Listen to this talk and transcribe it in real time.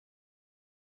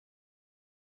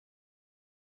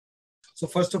So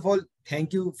first of all,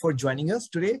 thank you for joining us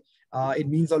today. It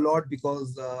means a lot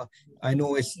because I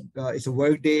know it's a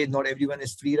work day. Not everyone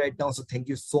is free right now. So thank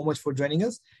you so much for joining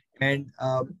us. And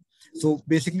so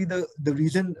basically the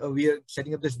reason we are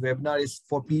setting up this webinar is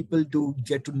for people to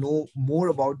get to know more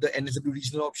about the NSW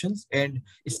regional options and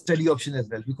study option as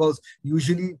well, because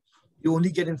usually you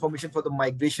only get information for the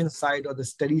migration side or the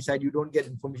study side. You don't get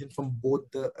information from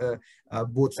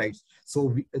both sides.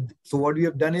 So so what we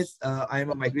have done is I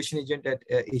am a migration agent at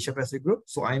Asia Pacific Group.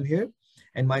 So I'm here,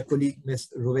 and my colleague Ms.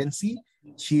 Rovensi,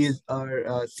 she is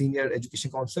our senior education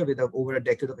counselor with over a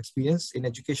decade of experience in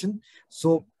education.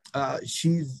 So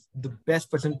she's the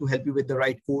best person to help you with the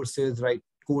right courses, right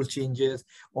course changes,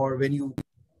 or when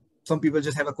some people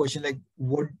just have a question like,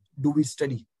 what do we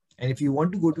study? And if you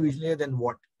want to go to engineer, then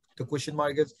what? The question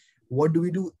mark is, what do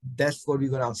we do? That's what we're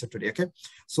going to answer today. Okay.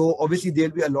 So obviously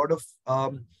there'll be a lot of,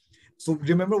 so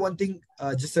remember one thing,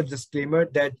 just a disclaimer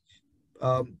that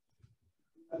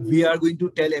we are going to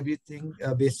tell everything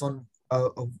based on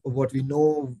what we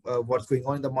know, what's going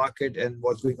on in the market and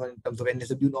what's going on in terms of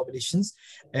NSW nominations.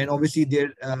 And obviously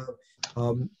there,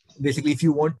 basically if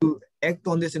you want to act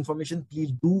on this information,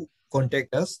 please do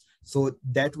contact us. So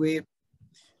that way,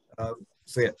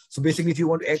 so basically, if you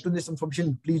want to act on this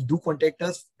information, please do contact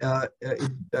us.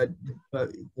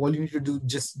 All you need to do,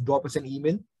 just drop us an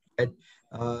email and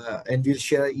we'll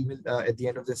share an email at the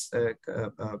end of this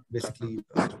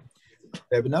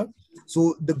webinar.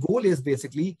 So the goal is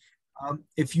basically,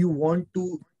 if you want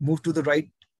to move to the right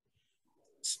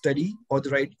study or the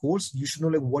right course, you should know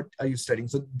like what are you studying.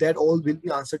 So that all will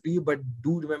be answered to you, but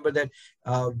do remember that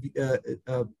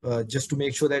just to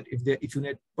make sure that if you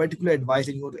need particular advice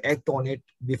and you want to act on it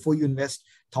before you invest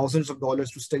thousands of dollars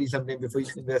to study something, before you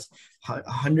invest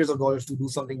hundreds of dollars to do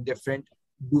something different,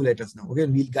 do let us know. Okay,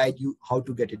 and we'll guide you how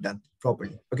to get it done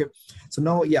properly. Okay, so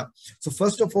now, yeah, so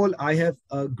first of all, I have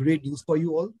great news for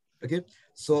you all. Okay,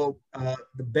 so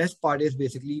the best part is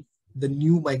basically the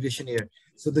new migration year.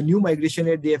 So the new migration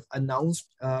year, they have announced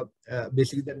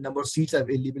basically the number of seats are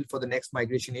available for the next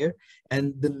migration year,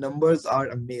 and the numbers are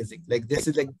amazing. Like this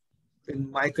is like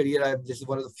in my career, this is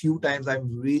one of the few times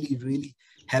I'm really, really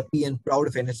happy and proud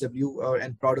of NSW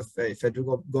and proud of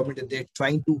federal government that they're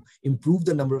trying to improve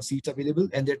the number of seats available,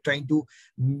 and they're trying to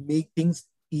make things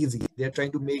easy. They're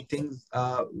trying to make things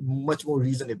much more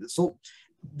reasonable. So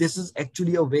this is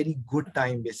actually a very good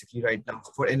time basically right now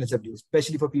for NSW,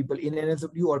 especially for people in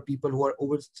NSW or people who are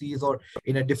overseas or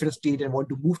in a different state and want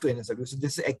to move to NSW. So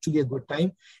this is actually a good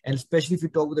time. And especially if you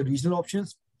talk about the regional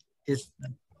options, is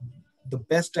the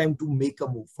best time to make a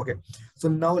move. Okay. So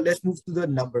now let's move to the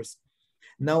numbers.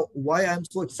 Now, why I'm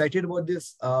so excited about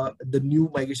this, the new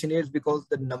migration year, is because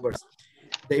the numbers.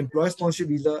 The employer sponsorship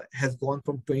visa has gone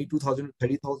from 22,000 to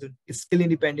 30,000. It's still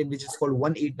independent, which is called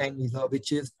 189 visa,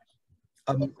 which is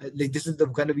like this is the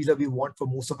kind of visa we want for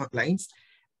most of our clients.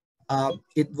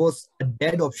 It was a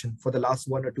dead option for the last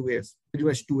 1 or 2 years, pretty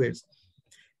much 2 years.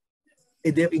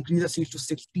 They have increased the seats to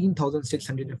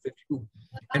 16,652.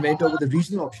 And when I talk about the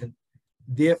regional option,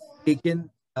 they have taken,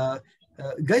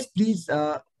 guys, please,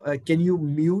 can you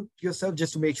mute yourself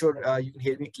just to make sure you can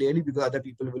hear me clearly, because other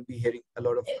people will be hearing a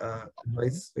lot of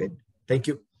noises. Wait, thank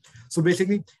you. So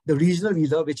basically the regional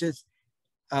visa, which is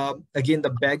again the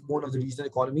backbone of the regional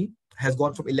economy, has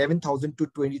gone from 11,000 to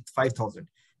 25,000.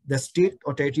 The state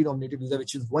or territory nominated visa,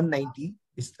 which is 190,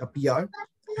 is a PR,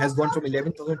 has gone from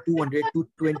 11,200 to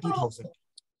 20,000.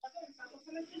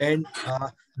 And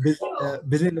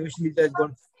business innovation visa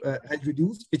has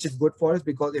reduced, which is good for us,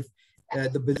 because if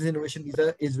the business innovation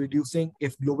visa is reducing,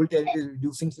 if global territory is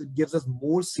reducing, so it gives us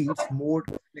more seats, more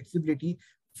flexibility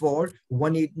for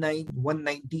 189,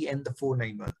 190, and the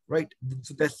 491, right?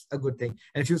 So that's a good thing.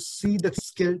 And if you see the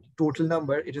skilled total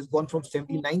number, it has gone from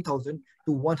 79,000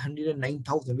 to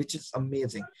 109,000, which is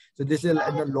amazing. So this is in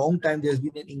a long time, there's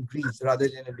been an increase rather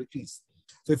than a decrease.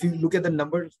 So if you look at the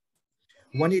numbers,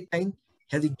 189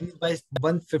 has increased by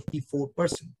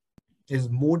 154%. It is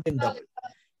more than double.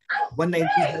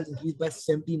 190 has increased by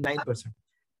 79%.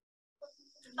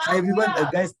 Hi everyone,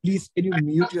 guys, please can you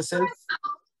mute yourself?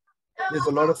 There's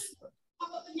a lot of.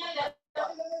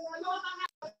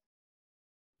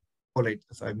 All right,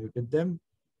 so I muted them.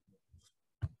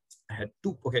 I had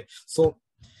two. Okay, so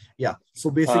yeah,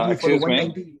 so basically for the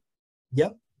 190, yeah.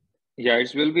 Yeah,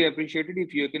 it will be appreciated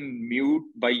if you can mute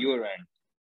by your end.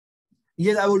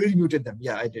 Yes, I already muted them.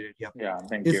 Yeah, I did it. Yeah. Yeah,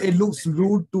 thank you. It looks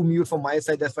rude to mute from my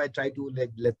side. That's why I try to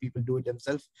like let people do it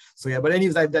themselves. So yeah, but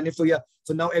anyways, I've done it. So yeah,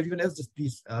 so now everyone else just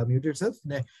please mute yourself.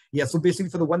 Yeah, so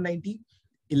basically for the 190,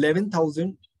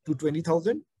 11,000 to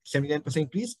 20,000, 79%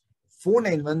 increase.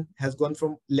 491 has gone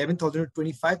from 11,000 to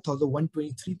 25,000,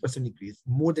 123% increase,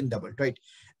 more than double, right?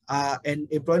 And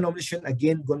employee nomination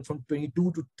again gone from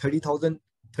 22 to 30,000,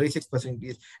 36%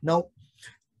 increase. Now,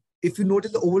 if you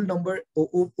notice, the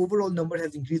overall number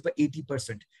has increased by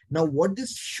 80%. Now, what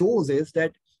this shows is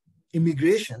that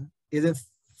immigration is in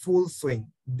full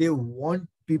swing. They want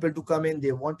people to come in.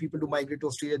 They want people to migrate to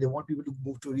Australia. They want people to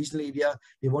move to a regional area.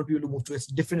 They want people to move to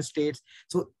different states.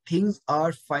 So things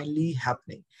are finally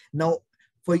happening. Now,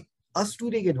 for us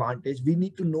to take advantage, we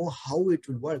need to know how it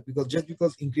will work, because just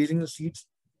because increasing the seats,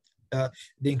 the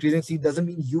increasing seat doesn't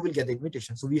mean you will get the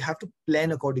invitation. So we have to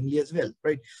plan accordingly as well,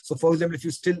 right? So for example, if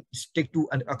you still stick to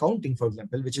an accounting, for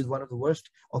example, which is one of the worst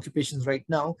occupations right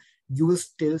now, you will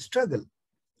still struggle.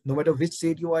 No matter which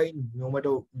state you are in, no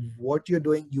matter what you're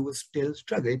doing, you will still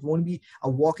struggle. It won't be a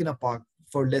walk in a park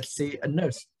for, let's say, a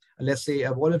nurse, let's say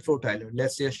a wallet floor tiler,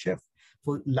 let's say a chef.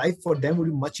 For life for them would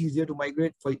be much easier to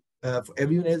migrate. For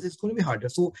everyone else, it's going to be harder.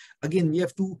 So again, we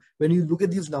have to, when you look at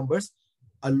these numbers,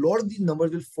 a lot of these numbers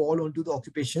will fall onto the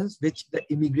occupations which the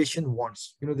immigration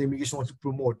wants. You know, the immigration wants to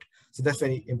promote. So that's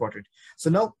very important. So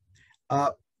now,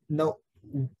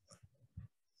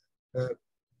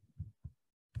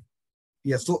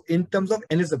 yeah. So in terms of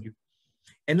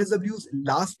NSW's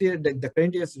last year, the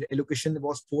current year's allocation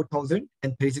was 4,000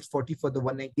 and 3640 for the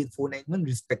 190 and 491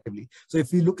 respectively. So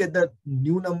if we look at the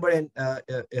new number and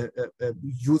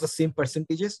use the same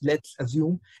percentages, let's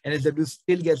assume NSW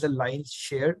still gets a lion's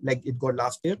share like it got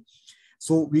last year.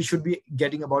 So we should be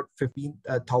getting about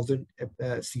 15,000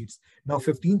 seats. Now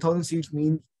 15,000 seats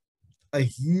means a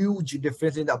huge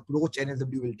difference in the approach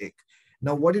NSW will take.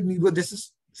 Now what it means, well, this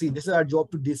is our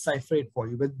job to decipher it for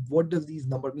you. But what does these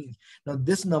number mean? Now,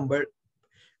 this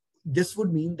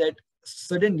would mean that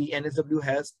suddenly NSW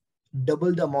has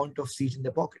double the amount of seats in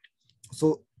their pocket.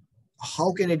 So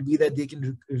how can it be that they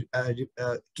can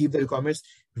keep the requirements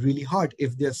really hard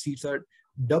if their seats are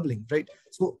doubling, right?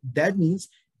 So that means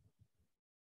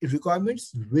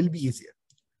requirements will be easier.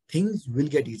 Things will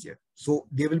get easier. So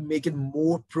they will make it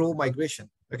more pro-migration.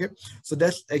 Okay, so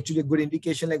that's actually a good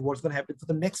indication like what's going to happen for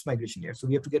the next migration year. So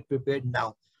we have to get prepared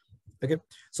now. Okay,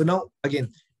 so now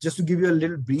again, just to give you a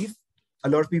little brief, a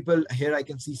lot of people here, I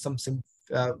can see some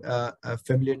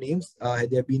familiar names.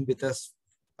 They have been with us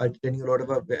attending a lot of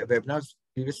our webinars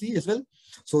previously as well.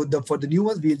 So for the new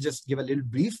ones, we'll just give a little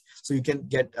brief so you can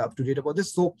get up to date about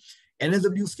this. So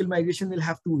NSW skill migration will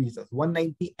have two visas,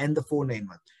 190 and the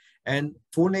 491. And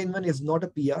 491 is not a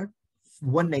PR.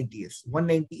 190 is.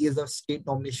 190 is a state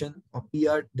nomination or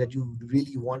PR that you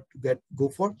really want to go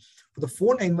for. For the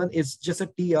 491, it's just a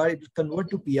TR. It will convert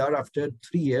to PR after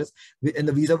 3 years, and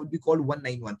the visa would be called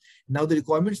 191. Now, the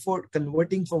requirements for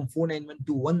converting from 491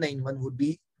 to 191 would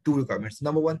be two requirements.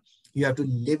 Number one, you have to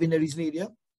live in a regional area.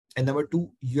 And number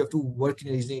two, you have to work in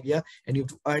a regional area and you have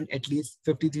to earn at least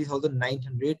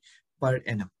 53,900 per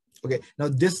annum. Okay. Now,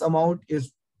 this amount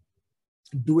is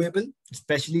doable,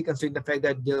 especially considering the fact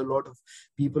that there are a lot of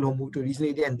people who move to a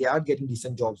regional area and they are getting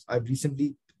decent jobs.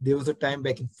 There was a time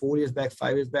back in 4 years back,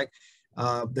 5 years back,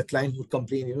 the clients would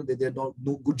complain, you know, that there are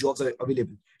no good jobs are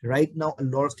available. Right now, a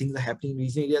lot of things are happening in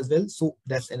regional area as well. So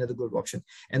that's another good option.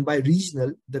 And by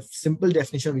regional, the simple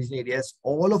definition of regional area is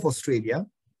all of Australia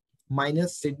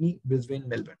minus Sydney, Brisbane,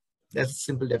 Melbourne. That's a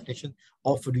simple definition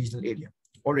of a regional area.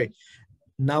 All right.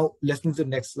 Now let's move to the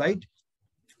next slide.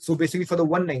 So basically for the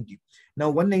 190, now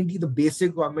 190, the basic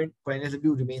requirement for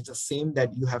NSW remains the same,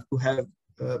 that you have to have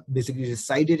basically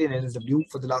resided in NSW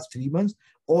for the last 3 months,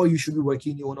 or you should be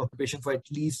working in your own occupation for at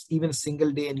least even a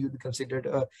single day and you'll be considered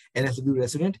a NSW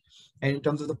resident. And in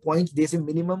terms of the points, they say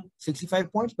minimum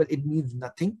 65 points, but it means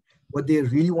nothing. What they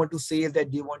really want to say is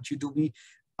that they want you to be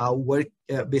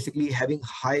basically having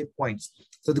high points.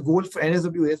 So the goal for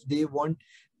NSW is they want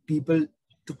people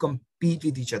to compete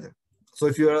with each other. So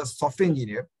if you're a software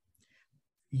engineer,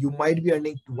 you might be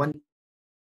earning one.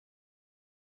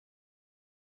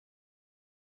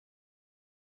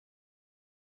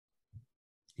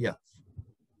 Yeah.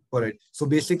 All right. So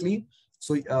basically,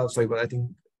 sorry, but I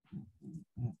think,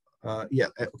 yeah,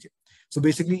 okay. So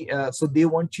basically, so they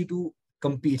want you to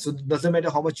compete. So it doesn't matter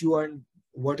how much you earn,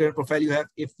 whatever profile you have,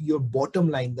 if your bottom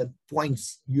line, the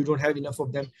points, you don't have enough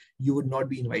of them, you would not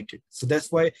be invited. So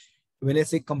that's why when I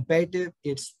say competitive,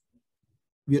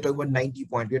 we are talking about 90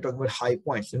 points. We are talking about high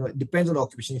points. You know, it depends on the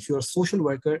occupation. If you're a social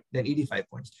worker, then 85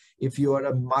 points. If you are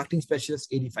a marketing specialist,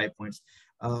 85 points.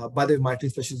 By the way, marketing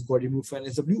specialist got removed from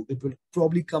NSW. It will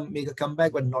probably make a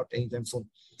comeback, but not anytime soon.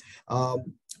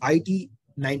 IT,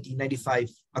 90,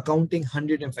 95. Accounting,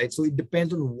 105. So it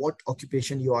depends on what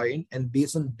occupation you are in. And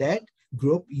based on that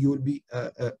group, you will be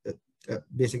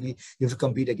basically, you have to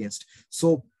compete against.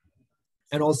 So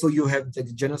And also you have the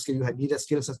general skill, you need a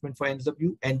skill assessment for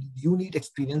NSW, and you need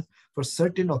experience for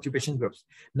certain occupation groups.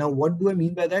 Now, what do I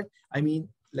mean by that? I mean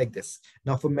like this.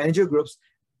 Now, for manager groups,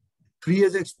 3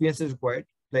 years of experience is required,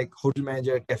 like hotel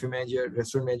manager, cafe manager,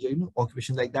 restaurant manager,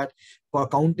 occupations like that. For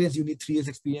accountants, you need 3 years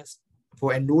experience.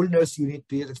 For enrolled nurse, you need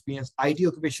 3 years experience. IT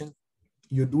occupation,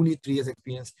 you do need 3 years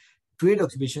experience. Trade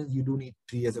occupations, you do need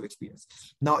 3 years of experience.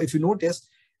 Now, if you notice,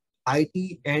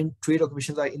 IT and trade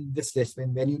occupations are in this list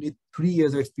when you need 3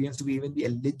 years of experience to even be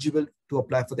eligible to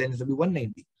apply for the NSW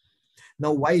 190.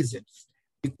 Now, why is it?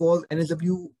 Because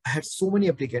NSW had so many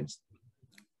applicants,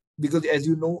 because as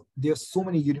you know, there are so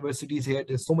many universities here,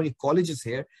 there's so many colleges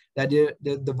here, that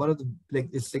they're the one of the, like,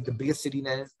 it's like the biggest city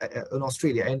in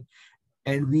Australia,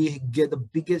 and we get the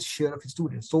biggest share of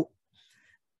students. So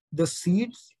the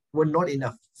seats were not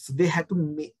enough. So they had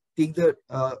to take the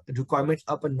requirements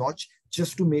up a notch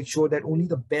just to make sure that only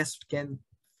the best can,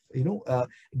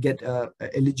 get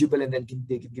eligible, and then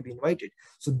they can be invited.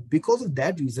 So because of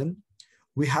that reason,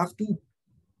 we have to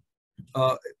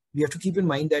keep in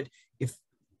mind that if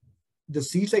the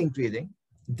seats are increasing,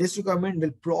 this requirement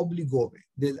will probably go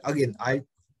away. Again, I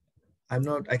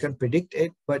can't predict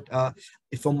it, but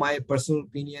from my personal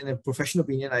opinion and professional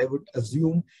opinion, I would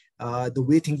assume the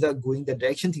way things are going, the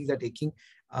direction things are taking,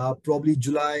 probably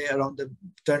July, around the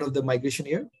turn of the migration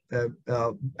year.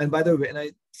 And by the way, when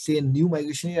I say a new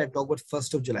migration year, I talk about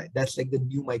 1st of July. That's like the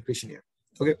new migration year.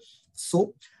 Okay.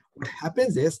 So what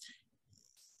happens is,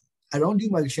 around new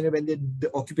migration year, when the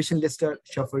occupation lists are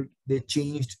shuffled, they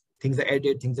changed, things are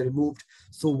added, things are removed.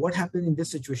 So what happens in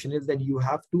this situation is that they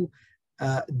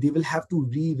will have to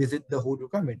revisit the whole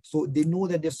requirement. So they know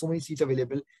that there's so many seats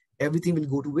available, everything will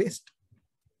go to waste.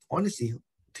 Honestly,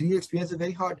 3 year experience is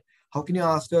very hard. How can you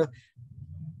ask a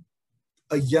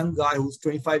young guy who's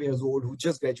 25 years old, who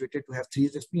just graduated, to have 3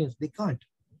 years experience? They can't,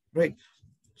 right?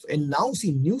 So, and now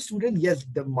see, new students, yes,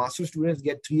 the master students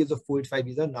get 3 years of 485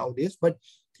 visa nowadays, but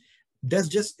that's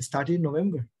just started in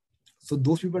November. So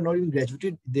those people are not even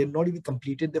graduated. They're not even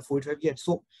completed the 485 yet.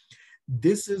 So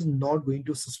this is not going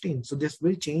to sustain. So this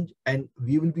will change, and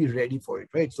we will be ready for it,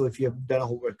 right? So if you have done a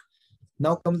homework.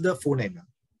 Now comes the 491.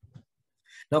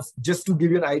 Now, just to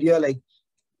give you an idea, like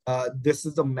this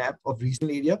is the map of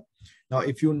regional area. Now,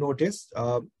 if you notice,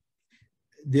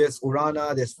 there's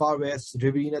Orana, there's Far West,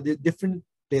 Riverina, there's different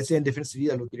places and different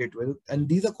cities are located to it. And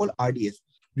these are called RDAs,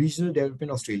 Regional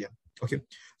Development Australia. Okay.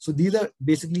 So these are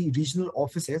basically regional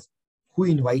offices who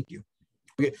invite you.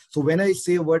 Okay, so when I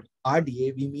say word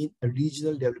RDA, we mean a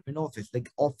regional development office, like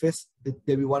office, there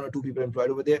will be 1 or 2 people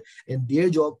employed over there, and their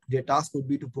job, their task would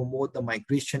be to promote the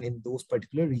migration in those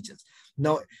particular regions.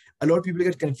 Now, a lot of people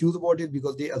get confused about it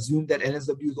because they assume that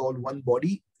NSW is all one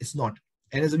body. It's not.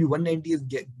 NSW 190 is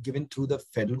given through the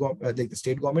federal government, like the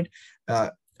state government,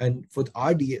 and for the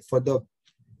RDA, for the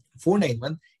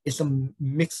 491, it's a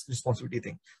mixed responsibility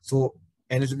thing. So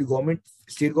NSW government,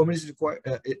 state government is required,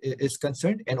 is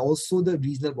concerned, and also the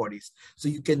regional bodies. So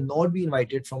you cannot be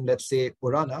invited from, let's say,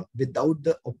 Orana without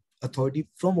the authority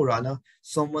from Orana,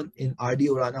 someone in RD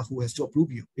Orana who has to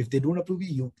approve you. If they don't approve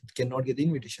you, you cannot get the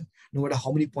invitation, no matter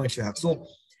how many points you have. So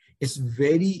it's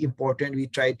very important we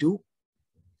try to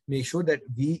make sure that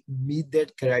we meet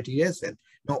that criteria as well.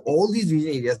 Now, all these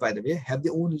regional areas, by the way, have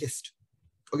their own list.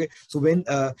 Okay, so when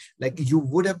like you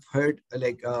would have heard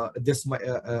this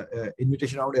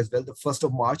invitation out as well, the 1st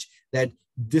of March, that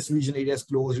this region area is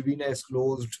closed, Riverina is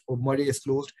closed, or Murray is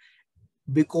closed,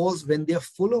 because when they're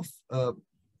full of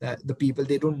the people,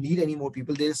 they don't need any more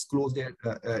people, they just close their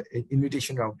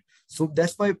invitation round. So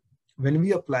that's why when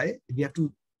we apply, we have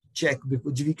to check,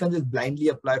 because we can't just blindly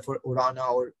apply for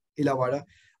Orana or Illawarra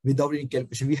without any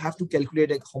calculation. We have to calculate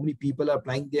like how many people are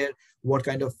applying there, what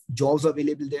kind of jobs are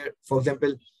available there. For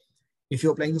example, if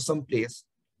you're applying to some place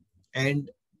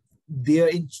and they're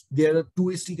a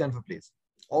touristy kind of a place,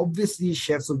 obviously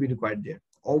chefs will be required there.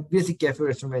 Obviously cafe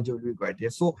restaurant manager will be required there.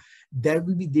 So they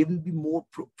will be more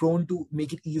prone to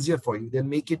make it easier for you. They'll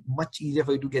make it much easier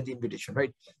for you to get the invitation,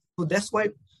 right? So that's why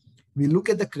we look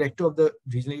at the character of the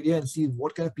regional area and see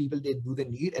what kind of people they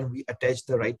need, and we attach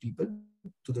the right people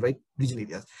to the right regional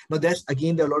areas. Now that's,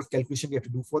 again, there are a lot of calculation we have to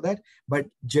do for that, but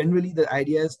generally the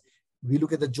idea is we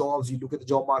look at the jobs, we look at the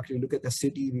job market, we look at the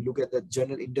city, we look at the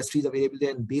general industries available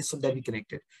there, and based on that we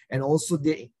connect it. And also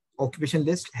the occupation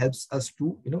list helps us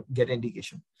to get an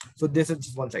indication. So this is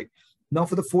just one side. Now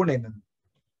for the 491,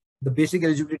 the basic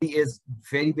eligibility is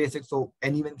very basic, so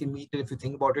anyone can meet it. If you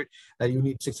think about it, you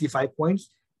need 65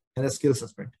 points and a skill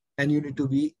assessment, and you need to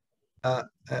be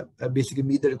basically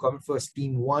meet the requirement for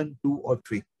stream 1, 2, or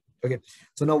 3. Okay,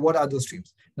 so now what are those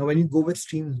streams? Now when you go with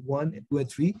streams 1, 2,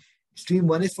 and 3, Stream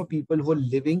 1 is for people who are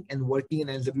living and working in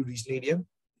LW regional area.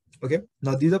 Okay.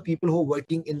 Now these are people who are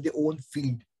working in their own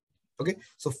field. Okay.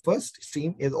 So first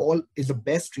stream is the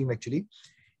best stream actually.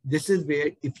 This is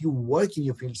where if you work in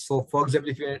your field. So for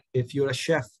example, if you're a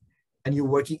chef and you're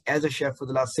working as a chef for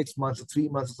the last 6 months or 3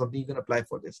 months or something, you can apply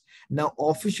for this. Now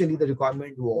officially the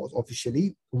requirement was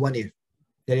officially 1 year.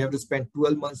 Then you have to spend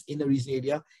 12 months in a regional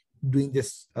area doing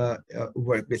this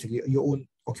work, basically your own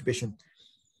occupation.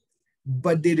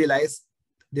 But they realized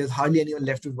there's hardly anyone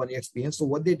left with 1 year experience. So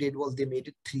what they did was they made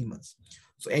it 3 months.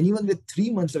 So anyone with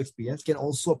 3 months of experience can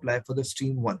also apply for the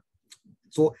stream 1.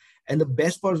 So, and the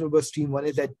best part about stream 1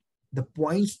 is that the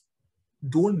points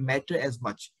don't matter as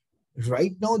much.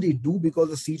 Right now they do because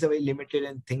the seats are very limited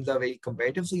and things are very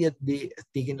competitive. So yet they're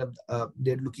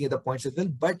looking at the points as well.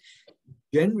 But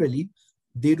generally,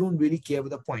 they don't really care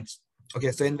about the points.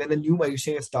 Okay, so when the new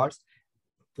migration year starts,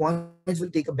 points will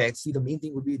take a backseat. The main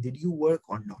thing would be, did you work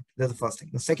or not? That's the first thing.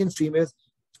 The second stream is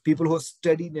people who have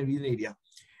studied in a regional area.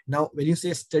 Now, when you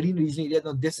say study in regional area,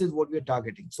 now this is what we are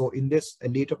targeting. So in this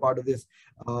later part of this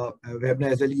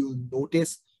webinar as well, you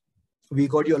notice we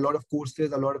got you a lot of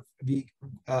courses, we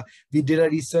did our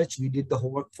research, we did the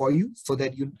homework for you so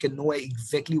that you can know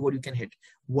exactly what you can hit,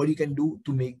 what you can do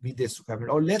to meet this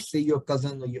requirement. Or let's say your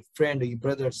cousin or your friend or your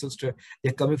brother or sister,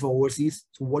 they're coming from overseas.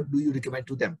 So what do you recommend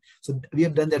to them? So we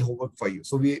have done that homework for you.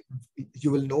 So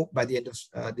you will know by the end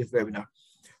of this webinar.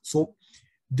 So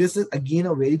this is again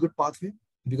a very good pathway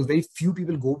because very few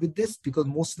people go with this, because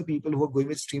most of the people who are going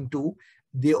with stream 2,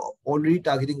 they're already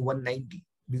targeting 190.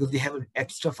 Because they have an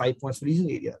extra 5 points for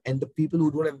regional area. And the people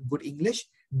who don't have good English,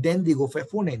 then they go for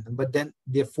 491. But then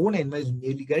their 491 is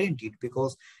nearly guaranteed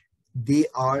because they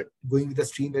are going with a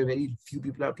stream where very few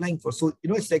people are applying for. So,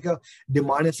 it's like a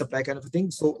demand and supply kind of a thing.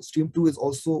 So stream 2 is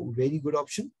also a very good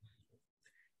option.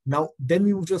 Now, then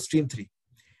we move to stream 3.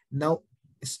 Now,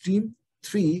 stream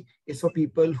 3 is for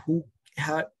people who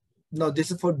have, now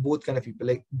this is for both kind of people.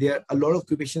 Like there are a lot of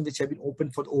occupations which have been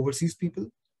open for the overseas people.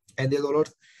 And there's a lot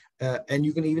and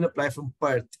you can even apply from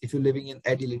Perth. If you're living in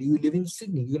Adelaide, you live in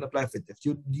Sydney, you can apply for this.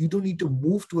 You don't need to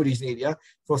move to a regional area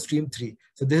for stream 3.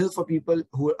 So this is for people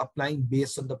who are applying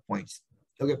based on the points.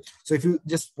 Okay. So if you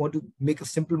just want to make a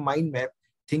simple mind map,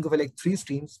 think of it like 3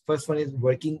 streams. First one is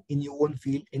working in your own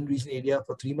field in regional area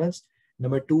for 3 months.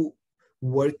 Number 2,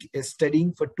 work is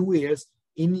studying for 2 years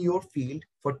in your field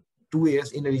for 2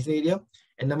 years in a regional area.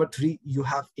 And number 3, you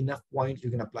have enough points,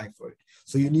 you can apply for it.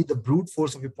 So you need the brute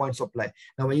force of your points to apply.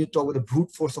 Now, when you talk about the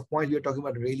brute force of points, we're talking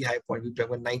about really high points. We're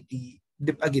talking about 90,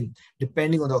 again,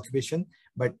 depending on the occupation,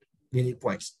 but we need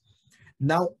points.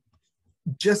 Now,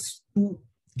 just to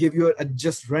give you a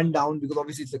just rundown, because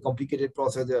obviously it's a complicated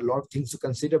process, there are a lot of things to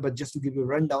consider, but just to give you a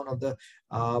rundown of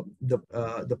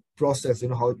the process,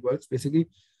 how it works, basically.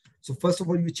 So first of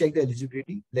all, you check the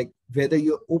eligibility, like whether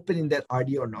you're open in that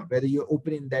RD or not, whether you're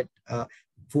open in that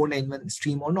 491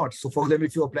 stream or not. So for example,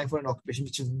 if you're applying for an occupation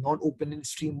which is not open in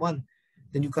stream 1,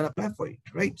 then you can apply for it,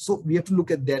 right? So we have to look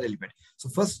at that element. So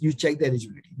first you check the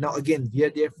eligibility. Now again, we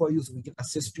are there for you, so we can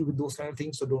assist you with those kind of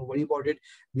things. So don't worry about it.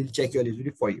 We'll check your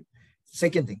eligibility for you.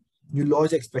 Second thing, you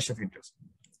lodge expression of interest.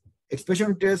 Expression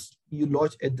of interest, you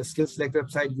lodge at the Skills Select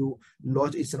website. You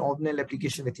lodge, it's an ordinal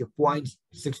application with your points,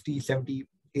 60, 70,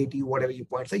 80, whatever your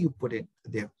points are, you put it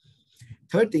there.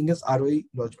 Third thing is ROI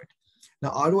lodgement.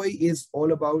 Now, ROI is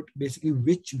all about basically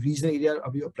which regional area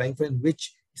are you applying for and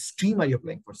which stream are you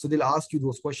applying for. So they'll ask you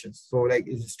those questions. So like,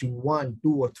 is it stream 1,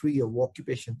 2, or 3, or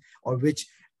occupation, or which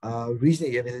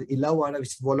regional area? Is it Illawarra,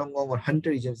 which is Wollongong, or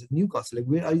Hunter region, is it Newcastle? Like,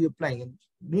 where are you applying?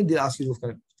 And they'll ask you those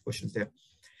kind of questions there.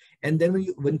 And then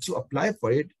once you apply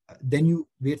for it, then you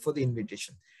wait for the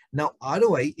invitation. Now,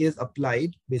 ROI is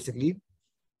applied basically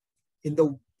in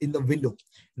the window.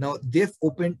 Now they've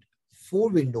opened 4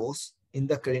 windows in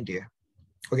the current year.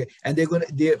 Okay, and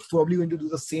they're probably going to do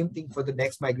the same thing for the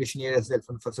next migration year as well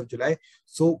from 1st of July.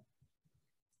 So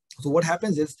what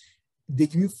happens is they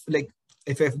give you, like,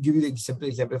 if I give you the simple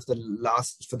example of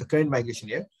for the current migration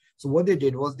year. So what they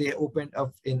did was they opened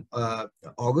up in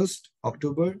August,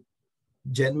 October,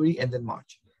 January, and then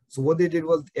March. So what they did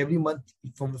was every month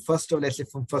from the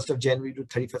 1st of January to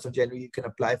 31st of January, you can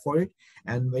apply for it.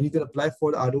 And when you can apply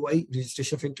for the ROI,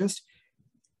 registration of interest,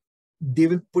 they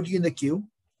will put you in the queue.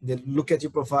 They'll look at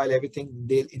your profile, everything.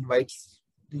 They'll invite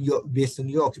you based on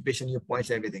your occupation, your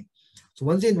points, everything. So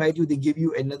once they invite you, they give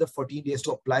you another 14 days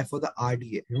to apply for the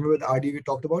RDA. Remember the RDA we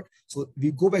talked about? So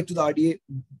we go back to the RDA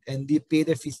and they pay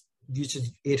their fees, which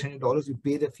is $800. We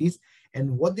pay their fees.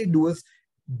 And what they do is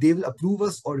they will approve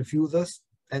us or refuse us.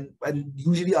 And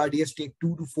usually RDS take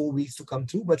 2 to 4 weeks to come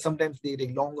through, but sometimes they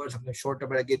take longer, sometimes shorter.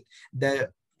 But again,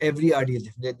 every RDS,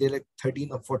 they're like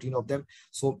 13 or 14 of them.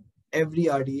 So every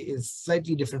RDA is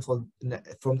slightly different from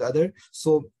the other.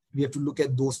 So we have to look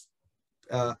at those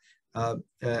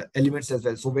elements as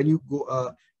well. So when you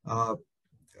go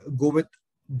with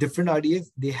different RDAs,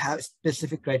 they have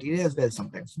specific criteria as well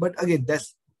sometimes. But again,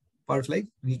 that's part of life.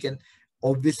 We can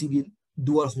obviously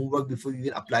do our homework before we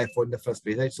even apply for in the first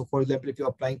place, right? So for example, if you're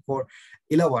applying for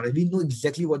Illawarra, we know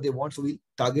exactly what they want, so we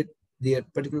target their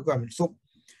particular requirement. So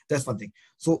that's one thing.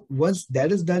 So once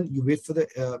that is done, you wait for the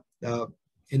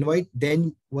invite.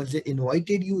 Then once they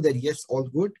invited you, that yes, all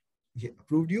good, he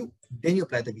approved you, then you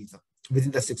apply the visa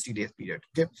within the 60 days period.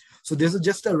 Okay. So this is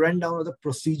just a rundown of the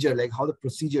procedure, like how the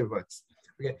procedure works.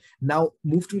 Okay. Now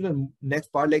move to the next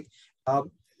part. Like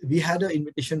we had an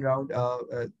invitation round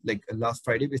like last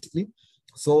Friday, basically.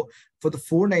 So for the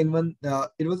 491,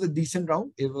 it was a decent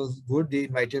round. It was good. They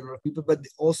invited a lot of people, but they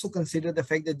also considered the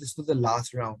fact that this was the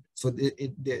last round. So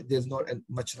there's not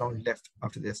much round left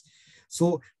after this.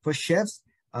 So for chefs,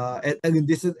 again,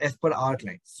 this is as per our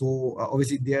client. So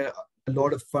obviously there are a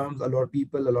lot of firms, a lot of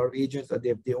people, a lot of agents, they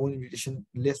have their own invitation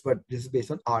list, but this is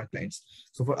based on our clients.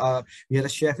 So for we had a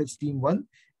chef at Stream 1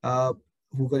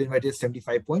 who got invited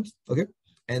 75 points. Okay.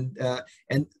 And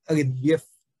again, we have,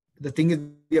 the thing is,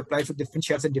 we applied for different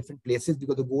chefs at different places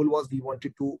because the goal was we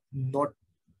wanted to not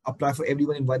apply for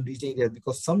everyone in one region area,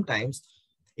 because sometimes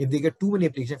if they get too many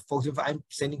applications, for example, if I'm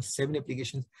sending 7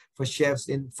 applications for chefs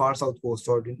in far south coast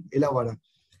or in Illawarra,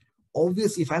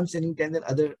 obviously if I'm sending 10, then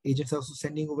other agents are also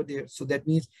sending over there. So that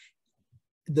means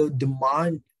the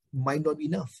demand might not be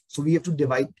enough. So we have to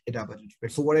divide it up a little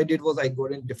bit. So what I did was I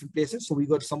got in different places. So we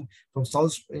got some from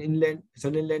South Inland,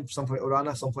 Southern Inland, some for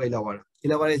Orana, some for Illawarra.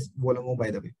 Illawarra is Wollongong,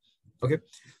 by the way. Okay.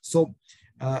 So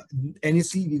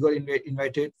NEC, we got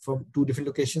invited from 2 different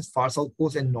locations, far south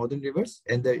coast and northern rivers,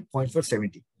 and the points were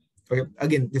 70. Okay.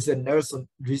 Again, this is a nurse,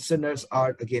 registered nurse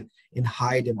are again in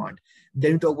high demand.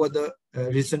 Then we talk about the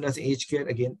registered nurse aged care,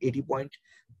 again 80 point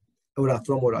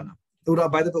from Orana.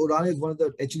 By the way, Orana is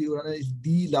Orana is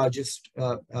the largest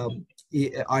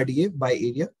RDA by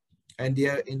area, and they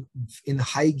are in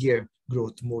high gear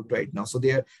growth mode right now. So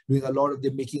they are doing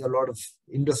they're making a lot of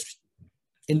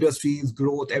industries,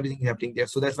 growth, everything happening there.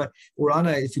 So that's why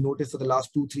Orana, if you notice, for the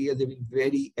last 2-3 years, they've been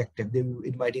very active. They've been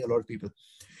inviting a lot of people.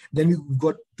 Then we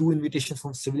got 2 invitations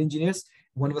from civil engineers.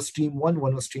 One was Stream 1,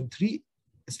 one was Stream 3.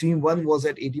 Stream 1 was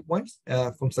at 80 points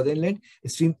from Southern Land.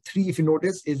 Stream 3, if you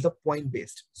notice, is the point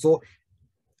based. So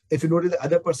if you notice, the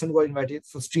other person got invited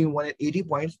for Stream 1 at 80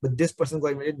 points, but this person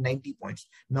got invited 90 points.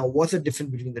 Now, what's the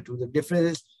difference between the two? The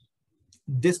difference is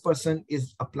this person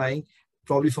is applying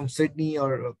probably from Sydney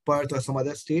or Perth or some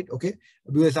other state, okay?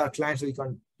 Because our clients, so we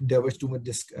can't diverge too much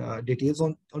details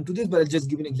onto this, but I'll just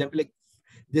give you an example. Like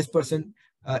this person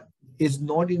is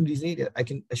not in regional area. I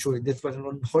can assure you, this person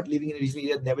not living in a regional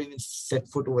area, never even set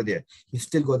foot over there. He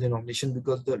still got the nomination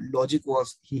because the logic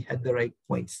was he had the right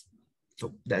points.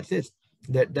 So that's it.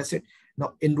 That's it.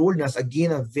 Now, enrolled nurse,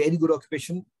 again, a very good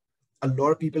occupation. A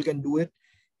lot of people can do it.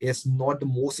 It's not the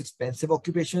most expensive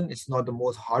occupation. It's not the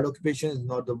most hard occupation. It's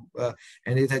not the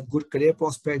and it has good career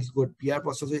prospects, good PR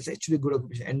prospects. It's actually a good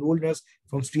occupation. Enrolled nurse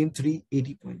from Stream 3,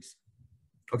 80 points.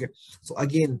 Okay. So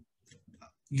again,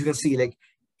 you can see like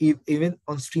even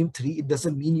on Stream 3, it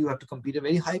doesn't mean you have to compete at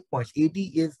very high points. 80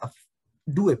 is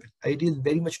doable. 80 is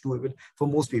very much doable for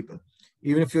most people.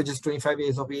 Even if you're just 25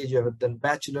 years of age, you have done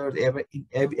bachelor,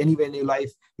 anywhere in your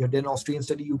life, you have done Australian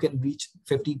study, you can reach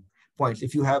 50 points.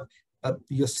 If you have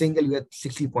you're single, you get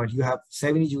 60 points. You have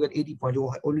 70, you get 80 points. You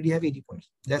already have 80 points.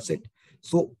 That's it.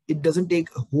 So it doesn't take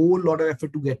a whole lot of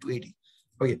effort to get to 80.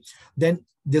 Okay. Then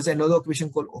there's another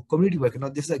occupation called community worker. Now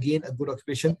this is again a good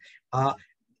occupation.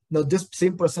 Now this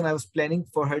same person, I was planning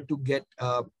for her to get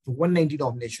 190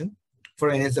 nomination for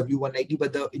NSW 190,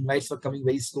 but the invites were coming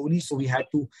very slowly. So we had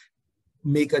to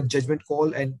make a judgment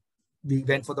call and we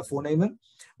went for the 491,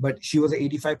 but she was at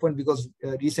 85 point because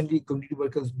recently community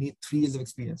workers need 3 years of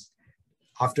experience.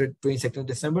 After 22nd of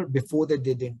December, before that,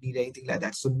 they didn't need anything like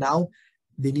that. So now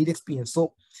they need experience.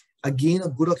 So again, a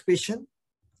good occupation.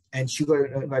 And she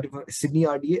got invited for Sydney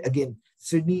RDA. Again,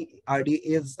 Sydney RDA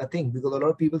is a thing because a lot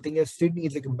of people think that Sydney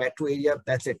is like a metro area.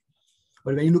 That's it.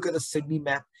 But when you look at the Sydney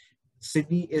map,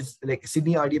 Sydney is like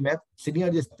Sydney RDA map. Sydney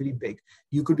RDA is pretty big.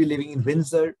 You could be living in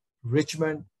Windsor,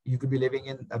 Richmond. You could be living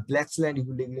in Blaxland. You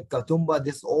could be living in Katoomba.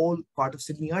 This is all part of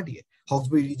Sydney RDA.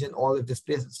 Hawkesbury region, all of this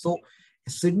places. So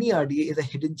Sydney RDA is a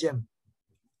hidden gem.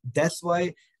 That's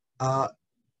why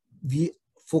we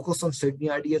focus on Sydney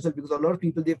RDA as well, because a lot of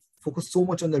people, they focus so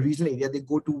much on the regional area. They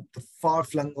go to the far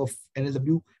flung of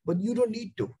NSW, but you don't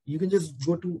need to. You can just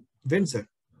go to Windsor,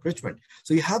 Richmond.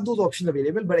 So you have those options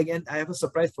available. But again, I have a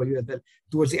surprise for you as well.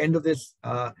 Towards the end of this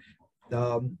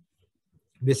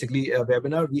basically a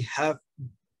webinar. We have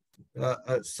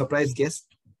a surprise guest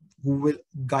who will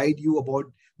guide you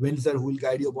about Windsor, who will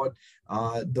guide you about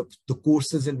the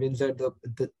courses in Windsor,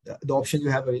 the options you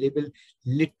have available,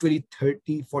 literally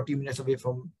 30-40 minutes away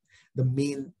from the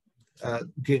main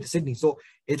Greater Sydney. So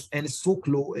it's so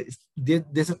close.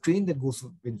 There's a train that goes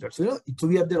to Windsor. So so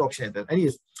we have that option as well.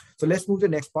 Anyways, so let's move to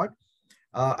the next part.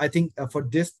 I think for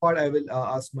this part, I will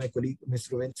ask my colleague, Ms.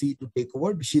 Rovensi, to take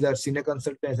over. She's our senior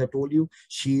consultant, as I told you.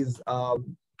 She's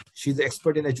the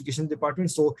expert in education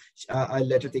department. So I'll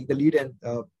let her take the lead and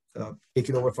take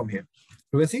it over from here.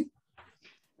 Rovensi?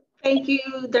 Thank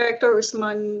you, Director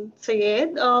Usman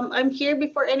Syed. I'm here.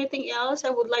 Before anything else, I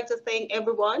would like to thank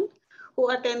everyone who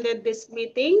attended this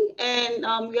meeting,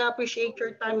 and we appreciate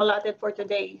your time allotted for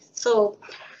today. So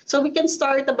we can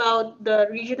start about the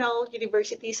regional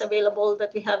universities available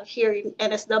that we have here in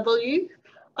NSW.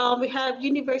 We have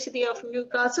University of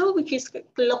Newcastle, which is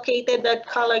located at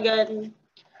Callaghan,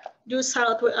 New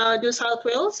South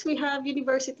Wales. We have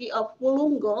University of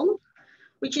Wollongong,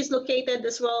 which is located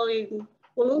as well in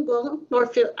Wollongong,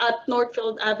 at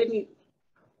Northfield Avenue.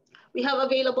 We have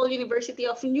available University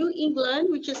of New England,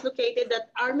 which is located at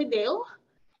Armidale.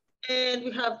 And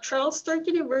we have Charles Sturt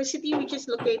University, which is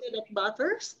located at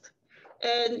Bathurst.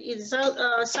 And it's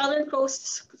Southern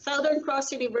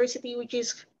Cross University, which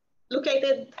is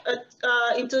located at,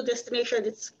 in two destinations.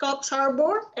 It's Coffs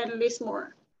Harbour and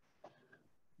Lismore.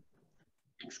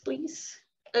 Next, please.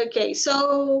 Okay,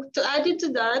 so to add into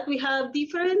that, we have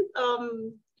different,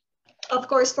 of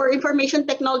course, for information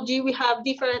technology, we have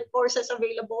different courses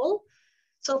available.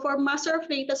 So for Master of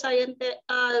Data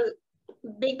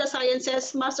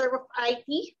Sciences, Master of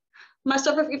IT,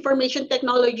 Master of Information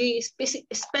Technology,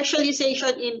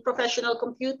 specialization in professional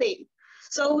computing.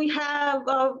 So we have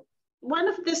one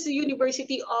of this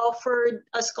university offered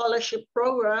a scholarship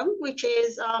program, which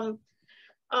is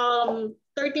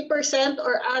 30%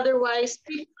 or otherwise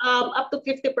up to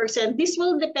 50%. This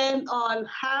will depend on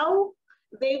how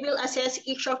they will assess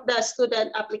each of the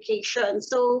student applications.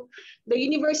 So the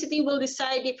university will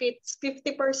decide if it's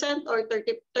 50% or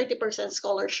 30%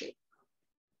 scholarship.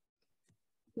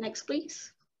 Next,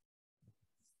 please.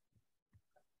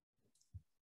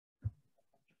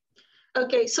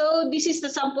 Okay, so this is the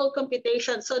sample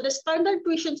computation. So the standard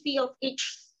tuition fee of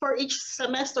for each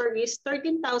semester is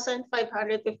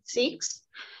 $13,556.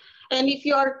 And if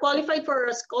you are qualified for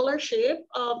a scholarship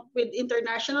with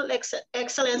international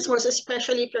excellence, most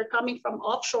especially if you're coming from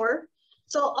offshore.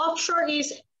 So offshore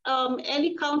is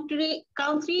any country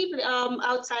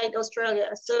outside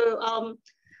Australia. So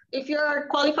if you are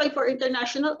qualified for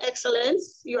international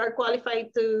excellence, you are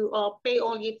qualified to pay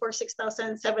only for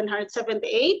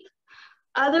 $6,778.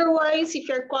 Otherwise, if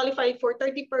you're qualified for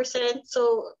 30%,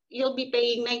 so you'll be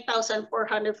paying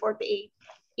 $9,448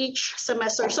 each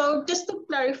semester. So just to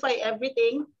clarify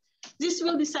everything, this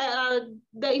will decide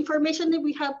the information that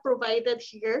we have provided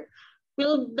here.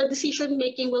 The decision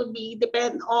making will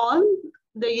depend on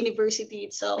the university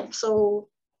itself. So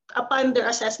upon their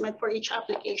assessment for each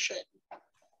application.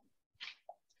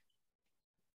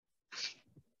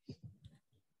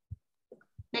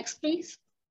 Next, please.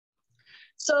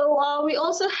 So we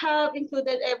also have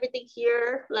included everything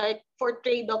here, like for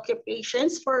trade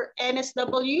occupations for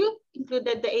NSW,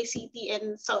 included the ACT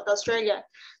and South Australia.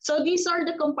 So these are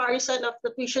the comparison of the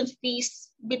tuition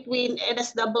fees between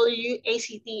NSW,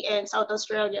 ACT, and South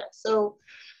Australia. So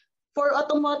for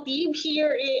automotive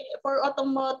here in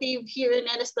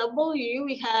NSW,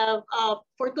 we have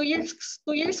for two years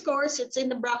course, it's in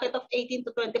the bracket of $18,000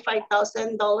 to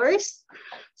 $25,000.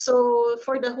 So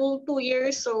for the whole 2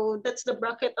 years, so that's the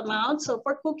bracket amount. So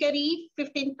for cookery,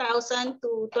 $15,000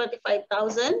 to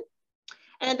 $25,000.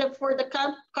 And for the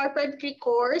carpentry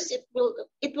course, it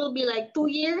will be like 2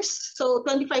 years, so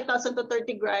 $25,000 to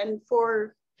 $30,000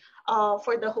 for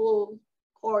the whole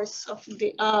course of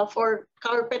the for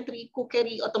carpentry,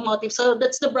 cookery, automotive. So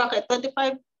that's the bracket,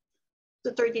 25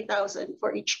 to 30,000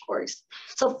 for each course.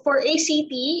 So for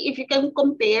ACT, if you can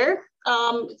compare,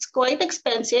 it's quite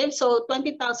expensive. So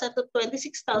 20,000 to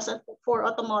 26,000 for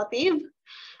automotive,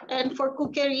 and for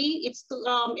cookery, it's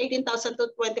 18,000 to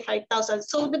 25,000.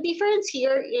 So the difference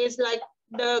here is like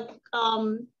the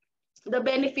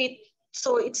benefit.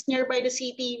 So it's nearby the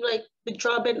city, like the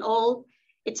job and all.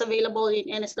 It's available in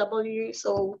NSW,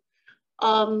 so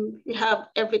we have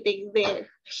everything there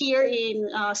here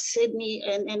in Sydney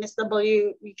and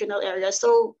NSW regional area.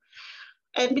 So,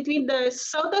 and between the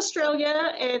South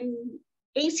Australia and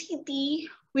ACT,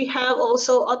 we have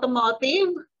also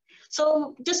automotive.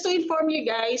 So just to inform you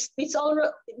guys, this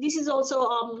is also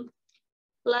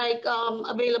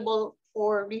available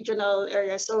for regional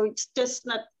areas. So it's just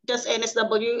not just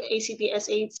NSW,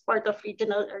 ACTSA, it's part of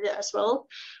regional area as well.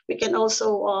 We can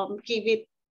also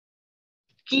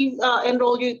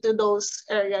enroll you to those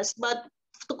areas. But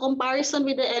to comparison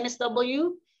with the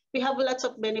NSW, we have lots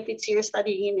of benefits here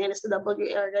studying in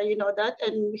NSW area, you know that,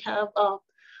 and we have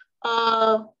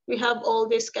all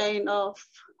this kind of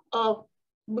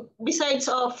besides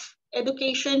of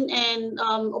education and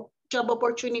job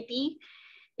opportunity.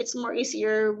 It's more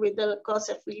easier with the cost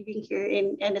of living here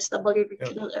in NSW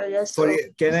regional areas.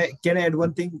 Sorry, can I add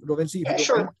one thing, Rovensi? Yeah,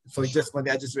 sure. Sorry, just one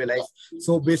thing I just realized.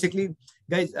 So basically,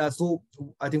 guys, so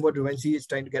I think what Rovensi is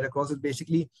trying to get across is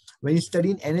basically when you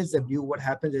study in NSW, what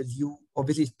happens is you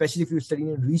obviously, especially if you're studying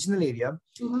in a regional area,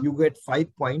 you get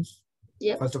 5 points.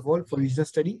 Yeah. First of all, for regional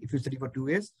study, if you study for 2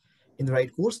 years in the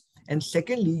right course, and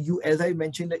secondly, you, as I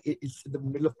mentioned, it's the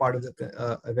middle of part of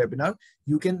the webinar,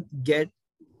 you can get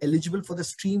eligible for the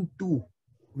stream 2,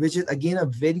 which is again a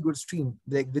very good stream.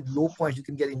 Like with low points, you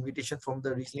can get invitation from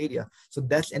the regional area. So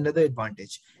that's another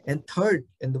advantage. And third,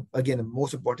 and again, the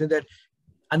most important, that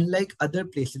unlike other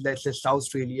places like say South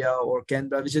Australia or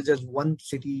Canberra, which is just one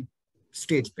city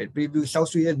state, South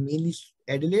Australia is mainly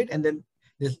Adelaide, and then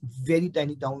there's very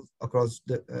tiny towns across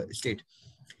the state.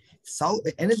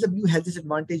 NSW has this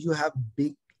advantage. You have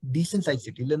big, decent sized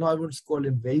cities. No, I wouldn't call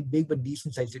them very big, but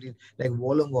decent sized cities like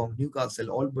Wollongong,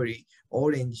 Newcastle, Albury,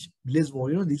 Orange,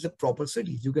 Lismore. You know, these are proper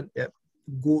cities. You can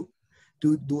go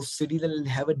to those cities and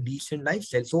have a decent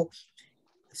lifestyle. So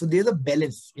there's a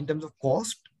balance in terms of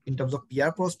cost, in terms of PR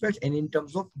prospects, and in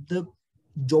terms of the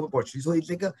job opportunity. So it's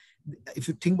like if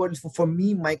you think about it, for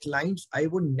me, my clients, I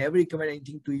would never recommend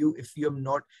anything to you if you have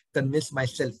not convinced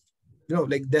myself. You know,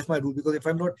 like that's my rule, because if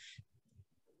I'm not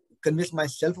convinced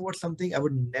myself about something, I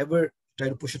would never try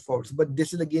to push it forward. So, but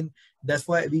this is again, that's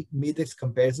why we made this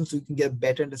comparison, so you can get a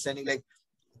better understanding, like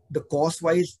the cost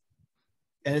wise,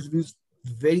 NSW is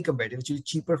very competitive, which is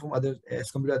cheaper from other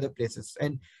as compared to other places,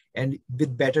 and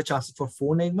with better chances for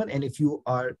 491. And if you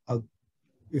are a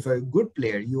good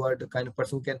player, you are the kind of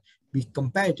person who can be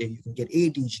competitive, you can get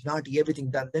 80, NATI, everything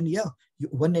done, then yeah,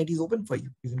 190 is open for you.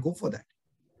 You can go for that,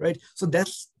 right? So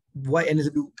that's why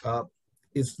NSW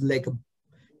is like a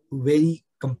very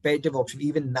competitive option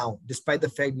even now, despite the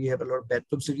fact we have a lot of bad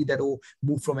publicity that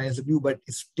move from NSW, but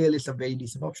it's still a very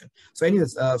decent option. So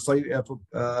anyways, sorry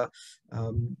for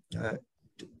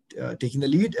taking the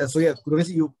lead. So yeah,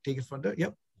 Rovensi, you take it from there.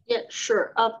 Yep. Yeah,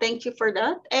 sure. Thank you for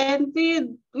that. And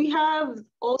we have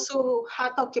also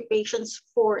hot occupations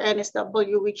for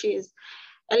NSW, which is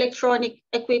electronic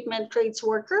equipment trades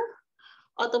worker,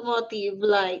 automotive,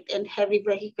 light and heavy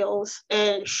vehicles,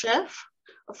 and chef,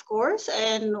 of course,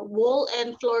 and wall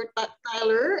and floor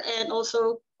tiler, and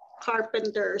also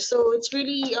carpenter. So it's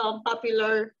really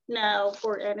popular now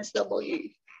for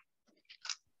NSW.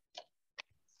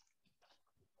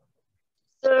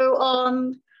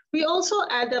 So we also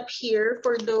add up here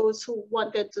for those who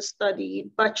wanted to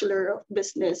study Bachelor of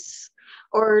Business,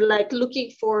 or like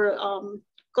looking for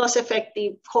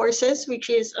cost-effective courses, which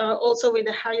is also with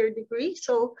a higher degree.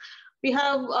 So we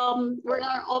have, we're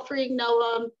offering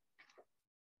now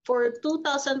for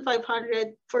 2,500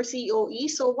 for COE.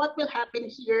 So what will happen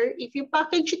here, if you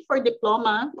package it for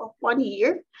diploma of 1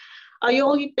 year, you're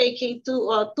only taking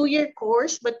two-year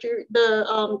course, but your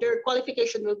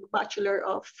qualification will be Bachelor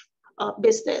of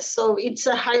Business. So it's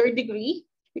a higher degree.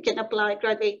 You can apply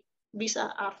graduate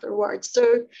visa afterwards.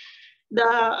 So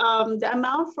the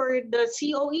amount for the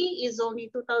COE is only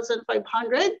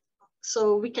 2,500.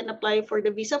 So we can apply for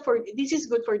the visa. This is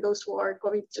good for those who are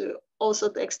going to also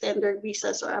to extend their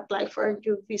visas or apply for a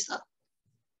new visa.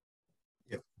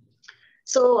 Yep.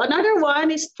 So another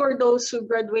one is for those who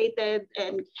graduated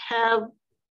and have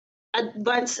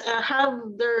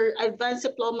their advanced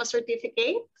diploma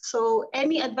certificate. So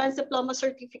any advanced diploma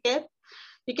certificate,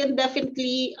 you can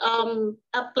definitely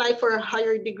apply for a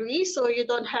higher degree. So you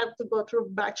don't have to go through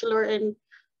bachelor and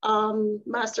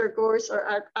master course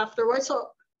or afterwards. So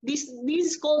this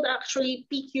is called actually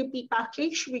PQP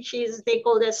package, which is they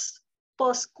call this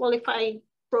post-qualified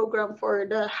program for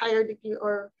the higher degree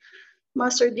or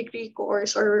master degree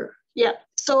course, or yeah.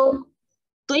 So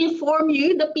to inform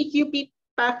you, the PQP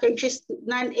package is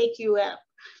non-AQF.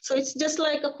 So it's just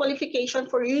like a qualification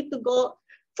for you to go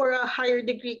for a higher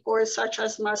degree course such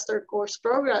as master course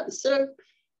program. So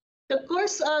the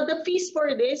course, the fees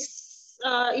for this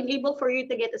enable for you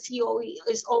to get a COE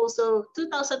is also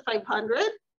 2,500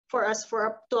 for us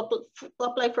to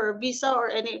apply for a visa or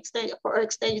any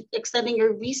extending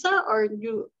your visa or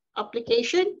new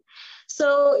application.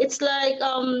 So it's like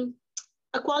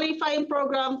a qualifying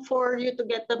program for you to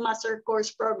get the master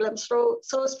course program. So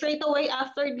straight away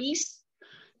after this,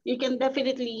 you can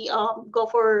definitely go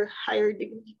for higher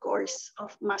degree course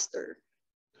of master.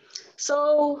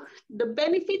 So the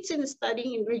benefits in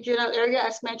studying in regional area,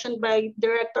 as mentioned by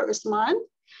Director Usman,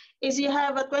 is we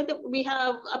have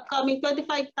upcoming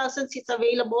 25,000 seats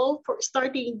available for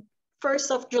starting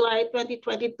 1st of July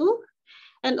 2022.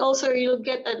 And also you'll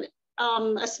get an,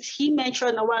 as he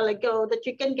mentioned a while ago, that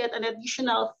you can get an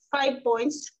additional 5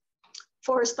 points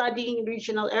for studying in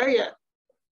regional area,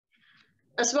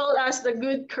 as well as the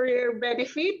good career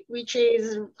benefit, which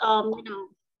is,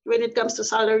 when it comes to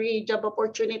salary, job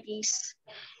opportunities.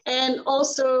 And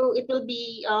also it will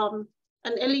be an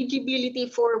eligibility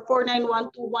for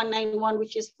 491 to 191,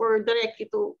 which is for directly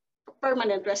to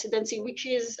permanent residency, which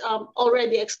is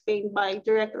already explained by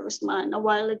Director Usman a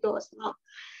while ago as well.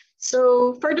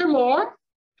 So furthermore,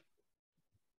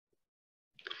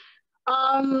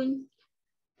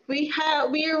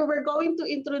 we're going to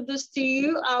introduce to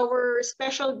you our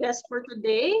special guest for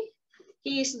today.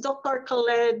 He's Dr.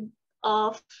 Khaled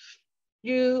of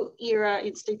New Era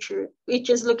Institute, which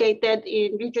is located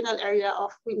in regional area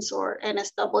of Windsor,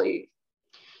 NSW.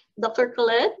 Dr.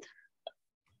 Khaled?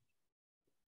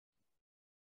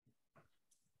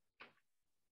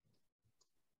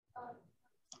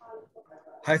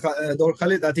 Hi, Dr.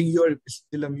 Khaled, I think you're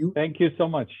still on mute. Thank you so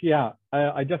much. Yeah,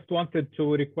 I just wanted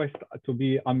to request to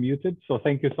be unmuted. So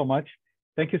thank you so much.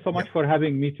 Thank you so much for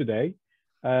having me today.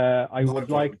 I would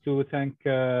like to thank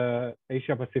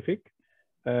Asia Pacific,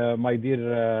 my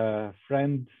dear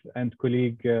friend and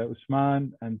colleague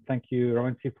Usman, and thank you,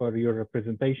 Ramansi, for your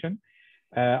presentation.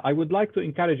 I would like to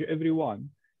encourage everyone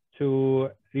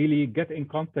to really get in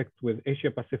contact with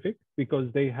Asia Pacific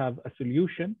because they have a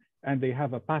solution and they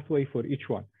have a pathway for each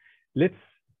one. Let's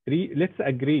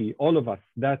agree, all of us,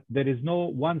 that there is no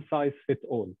one size fits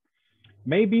all.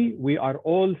 Maybe we are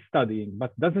all studying,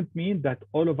 but doesn't mean that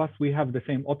all of us, we have the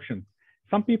same options.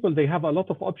 Some people, they have a lot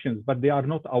of options, but they are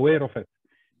not aware of it.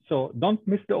 So don't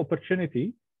miss the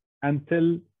opportunity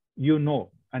until you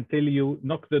know, until you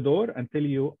knock the door, until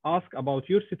you ask about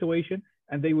your situation,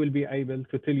 and they will be able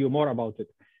to tell you more about it.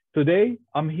 Today,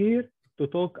 I'm here to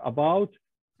talk about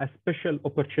a special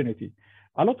opportunity.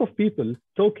 A lot of people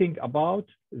talking about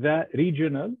the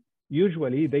regional,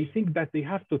 usually they think that they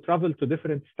have to travel to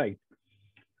different states.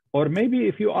 Or maybe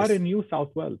if you are in New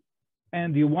South Wales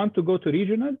and you want to go to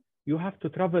regional, you have to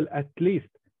travel at least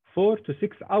 4 to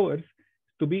 6 hours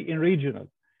to be in regional.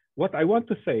 What I want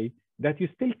to say that you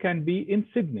still can be in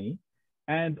Sydney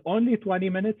and only 20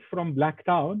 minutes from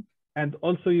Blacktown, and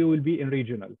also you will be in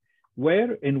regional.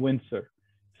 Where? In Windsor.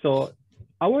 So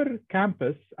our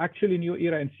campus, actually New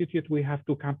Era Institute, we have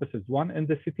 2 campuses, one in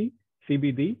the city,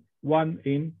 CBD, one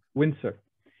in Windsor.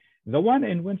 The one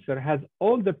in Windsor has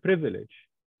all the privilege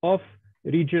of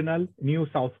regional New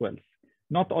South Wales.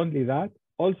 Not only that,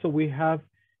 also we have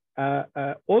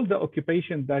all the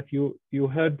occupation that you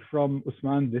heard from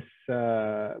Usman this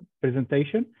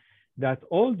presentation, that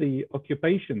all the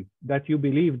occupations that you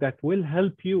believe that will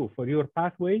help you for your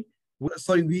pathway.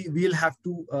 Sorry, we'll have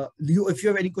to, if you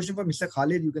have any question for Mr.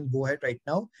 Khaled, you can go ahead right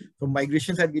now. From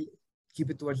migration side, we'll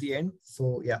keep it towards the end.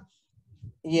 So, yeah.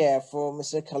 Yeah, for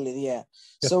Mr. Khalid, yeah.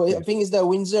 Yes, so please. I think it's the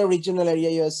Windsor regional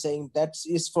area you're saying that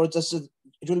is for just,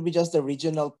 it will be just the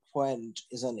regional point,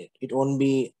 isn't it? It won't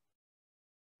be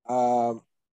for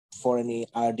any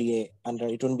RDA under,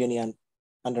 it won't be any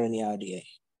under any RDA.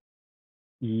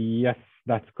 Yes,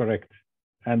 that's correct.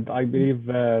 And I believe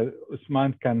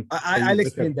Usman can. I'll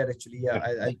explain that actually. Yeah,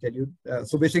 I'll tell you.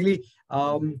 So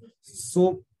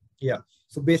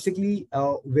basically,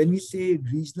 when we say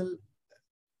regional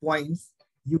points,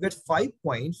 you get 5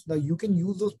 points. Now you can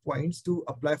use those points to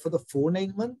apply for the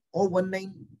 491 or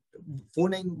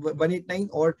 189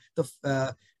 or the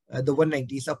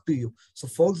 190. It's up to you. So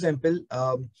for example,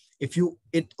 if you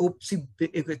I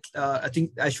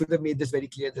think I should have made this very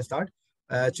clear at the start.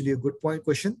 Actually, a good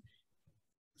question.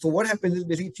 So what happens is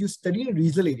basically if you study in a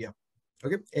regional area,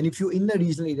 okay, and if you're in a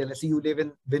regional area, let's say you live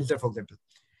in Windsor, for example,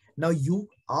 now you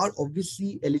are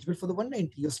obviously eligible for the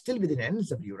 190. You're still within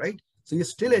NSW, right? So you're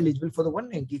still eligible for the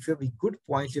 190. If you have good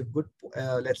points, you have good,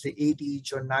 let's say 80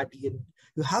 each or 90, and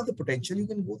you have the potential, you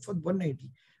can go for 190.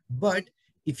 But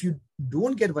if you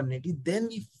don't get 190, then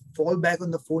we fall back on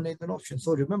the 491 option.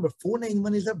 So remember,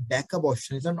 491 is a backup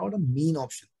option. It's not a main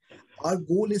option. Our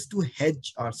goal is to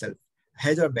hedge ourselves,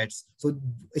 hedge our bets. So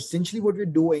essentially what we're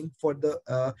doing for the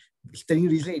studying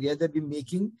regional area, that we're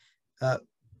making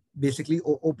basically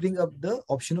opening up the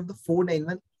option of the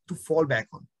 491 to fall back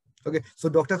on. Okay, so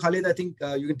Dr. Khalid, I think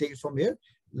you can take it from here.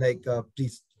 Like,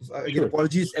 please. Again, sure.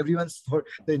 Apologies, everyone, for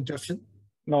the interruption.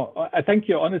 No, thank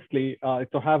you. Honestly,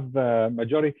 to have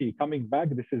majority coming back,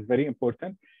 this is very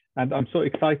important. And I'm so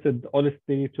excited,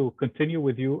 honestly, to continue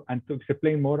with you and to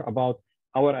explain more about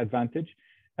our advantage.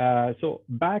 So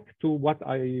back to what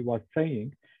I was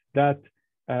saying, that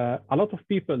a lot of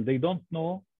people, they don't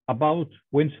know about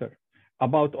Windsor.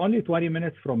 About only 20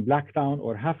 minutes from Blacktown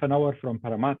or half an hour from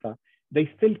Parramatta, they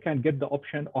still can get the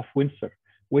option of Windsor,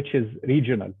 which is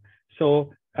regional. So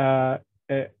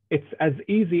it's as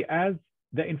easy as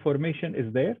the information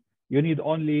is there. You need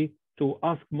only to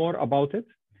ask more about it.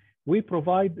 We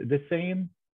provide the same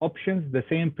options, the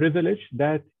same privilege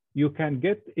that you can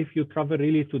get if you travel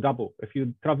really to Dubbo, if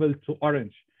you travel to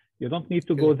Orange. You don't need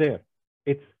to go there.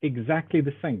 It's exactly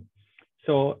the same.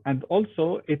 So, and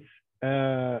also it's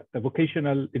a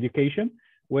vocational education,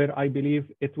 where I believe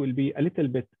it will be a little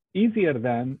bit easier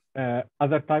than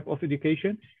other type of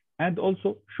education, and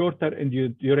also shorter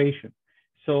in duration.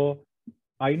 So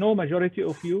I know majority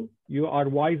of you are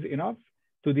wise enough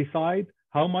to decide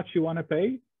how much you want to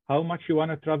pay, how much you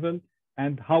want to travel,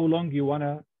 and how long you want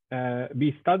to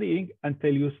be studying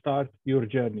until you start your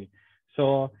journey.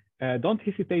 So don't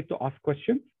hesitate to ask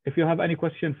questions. If you have any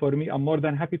question for me, I'm more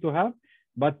than happy to have,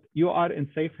 but you are in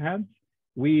safe hands.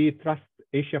 We trust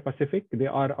Asia Pacific. They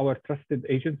are our trusted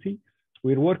agency.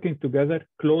 We're working together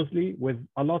closely with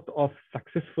a lot of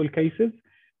successful cases.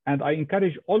 And I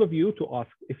encourage all of you to ask.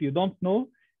 If you don't know,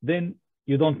 then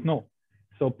you don't know.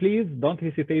 So please don't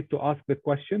hesitate to ask the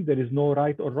question. There is no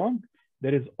right or wrong.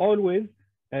 There is always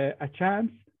a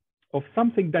chance of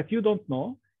something that you don't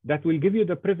know that will give you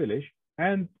the privilege.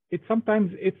 And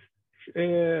sometimes it's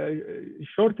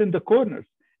shorten the corners,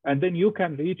 and then you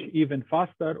can reach even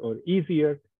faster or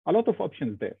easier. A lot of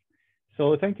options there.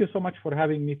 So thank you so much for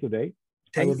having me today.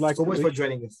 Thank you so much for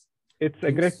joining us. It's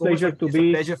a great pleasure to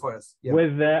be for us. Yeah.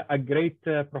 with a great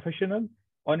professional.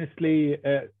 Honestly,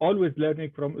 always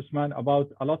learning from Usman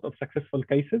about a lot of successful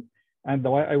cases. And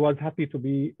I was happy to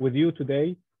be with you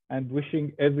today, and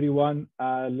wishing everyone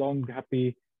a long,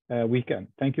 happy weekend.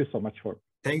 Thank you so much for.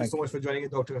 Thank you so much for joining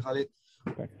us, Dr. Khalid.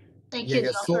 Thank you,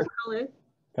 Dr. Khalid.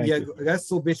 Guys,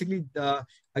 so basically,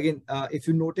 again, if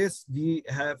you notice, we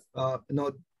have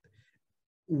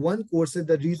one course.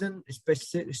 The reason,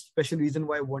 special reason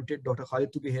why I wanted Dr.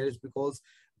 Khalid to be here is because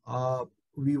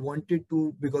we wanted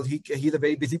to, because he's a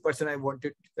very busy person. I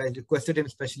requested him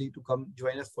especially to come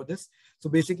join us for this. So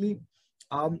basically,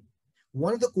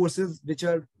 one of the courses which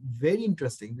are very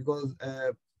interesting, because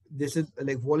this is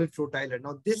like Wallet Flow Tyler.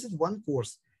 Now, this is one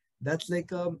course that's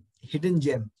like a hidden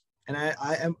gem. And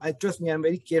I trust me, I'm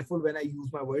very careful when I use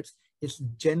my words. It's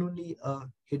genuinely a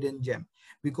hidden gem,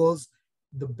 because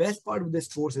the best part of this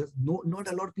course is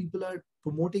not a lot of people are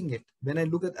promoting it. When I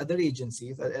look at other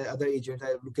agencies, other agents,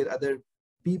 I look at other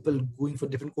people going for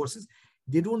different courses.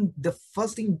 They don't, the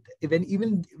first thing,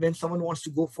 even when someone wants to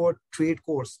go for trade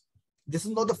course, this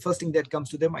is not the first thing that comes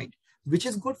to their mind, which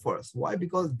is good for us. Why?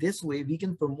 Because this way we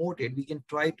can promote it. We can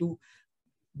try to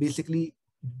basically,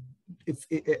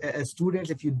 as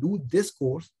students, if you do this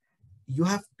course, you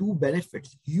have two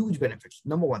benefits, huge benefits.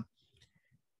 Number one,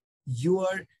 you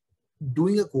are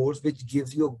doing a course which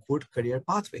gives you a good career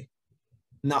pathway.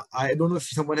 Now, I don't know if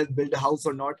someone has built a house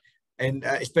or not, and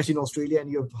especially in Australia,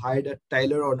 and you've hired a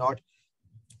tiler or not.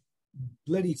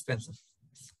 Bloody expensive,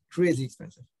 it's crazy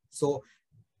expensive. So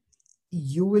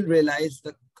you will realize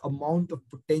the amount of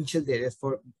potential there is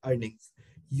for earnings.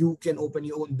 You can open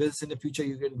your own business in the future.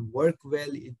 You can work well.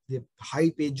 It's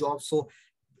high paid jobs.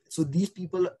 So these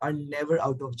people are never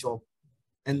out of job,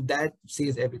 and that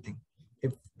says everything.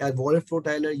 If as Wallet Flow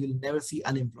Tyler, you'll never see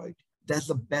unemployed. That's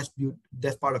the best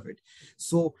part of it.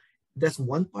 So that's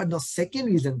one part. Now, second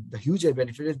reason, the huge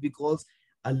benefit is because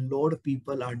a lot of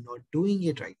people are not doing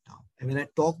it right now. And when I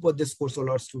talk about this course to a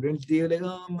lot of students, they're like,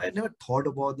 I never thought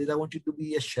about this. I wanted to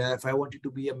be a chef. I wanted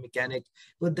to be a mechanic.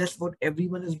 But that's what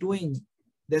everyone is doing.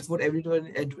 That's what everyone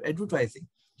is advertising.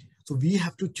 So we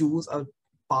have to choose a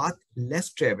path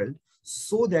less traveled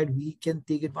so that we can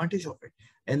take advantage of it.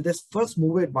 And this first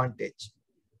mover advantage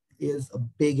is a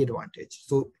big advantage.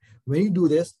 So when you do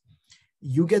this,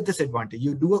 you get this advantage.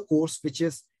 You do a course which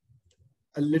is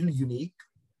a little unique,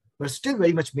 but still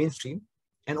very much mainstream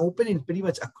and open in pretty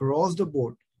much across the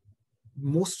board.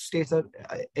 Most states are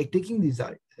taking these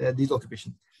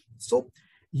occupations. So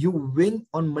you win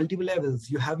on multiple levels.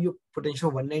 You have your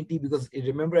potential 190, because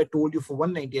remember I told you for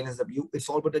 190 NSW, it's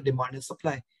all about the demand and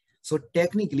supply. So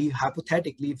technically,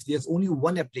 hypothetically, if there's only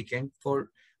one applicant for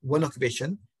one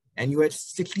occupation and you're at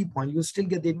 60 points, you still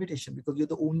get the invitation because you're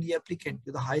the only applicant,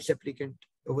 you're the highest applicant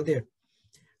over there.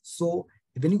 So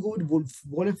when you go to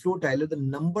Wallet Flow Tyler, the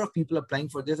number of people applying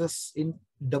for this is in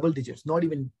double digits, not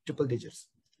even triple digits.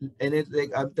 And it's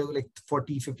like, I'm talking like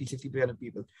 40, 50, 60% of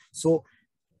people. So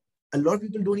a lot of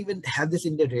people don't even have this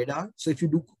in their radar. So if you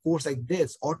do a course like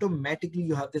this, automatically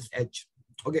you have this edge.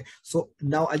 Okay, so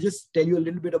now I'll just tell you a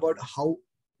little bit about how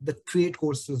the trade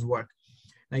courses work.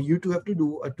 Now you two have to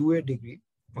do a 2-year degree.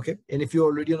 Okay, and if you're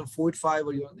already on a 485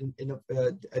 or you're in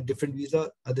a different visa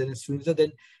other than a student visa,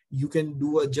 then you can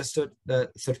do just a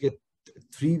certificate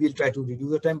 3. We'll try to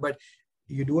reduce the time, but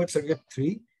you do a certificate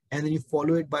 3 and then you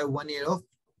follow it by 1 year of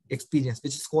experience,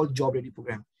 which is called job ready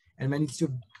program. And when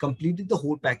you've completed the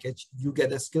whole package, you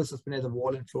get a skill assessment as a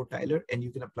wall and floor tiler, and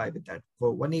you can apply with that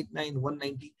for 189,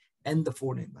 190, and the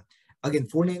 491. Again,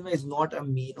 491 is not a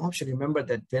main option. Remember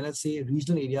that when I say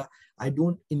regional area, I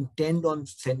don't intend on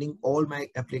sending all my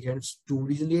applicants to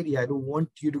regional area. I don't want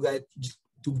you to guys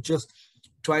to just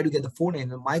try to get the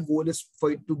 491. My goal is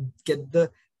for you to get the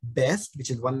best,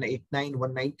 which is 189,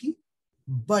 190,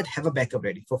 but have a backup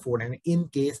ready for 491 in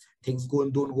case things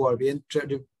don't go our way. And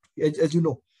as you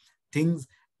know, things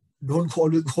don't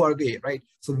always go our way, right?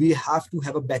 So we have to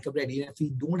have a backup ready. And if we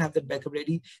don't have that backup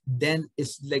ready, then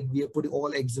it's like we are putting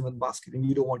all eggs in one basket, and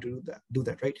you don't want to do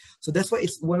that, right? So that's why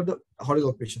it's one of the hardest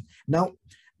operations. Now,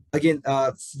 again,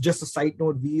 just a side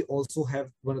note, we also have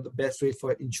one of the best rates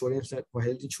for insurance, for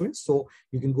health insurance. So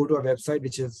you can go to our website,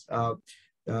 which is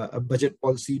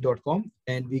budgetpolicy.com,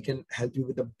 and we can help you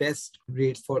with the best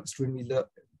rates for student visa,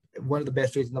 one of the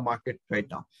best rates in the market right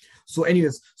now. So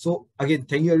anyways, so again,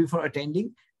 thank you everyone for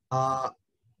attending.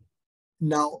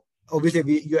 Now,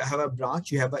 obviously, you have a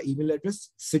branch, you have an email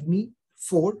address,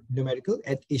 Sydney4 numerical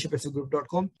at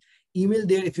asiapacificgroup.com. Email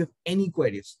there if you have any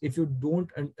queries. If you don't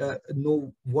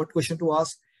know what question to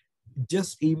ask,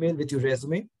 just email with your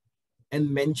resume and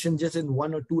mention just in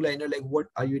 1 or 2 liner, like what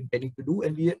are you intending to do,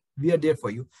 and we are there for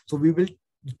you. So we will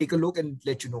take a look and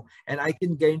let you know. And I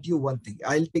can guarantee you one thing.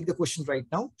 I'll take the questions right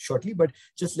now shortly, but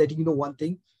just letting you know one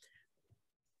thing.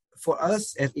 For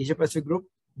us as Asia Pacific Group,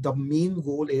 the main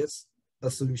goal is a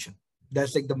solution.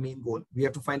 That's like the main goal. We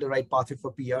have to find the right pathway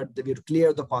for PR. We have to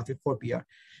clear the pathway for PR.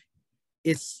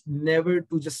 It's never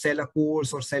to just sell a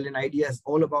course or sell an idea. It's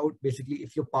all about basically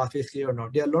if your pathway is clear or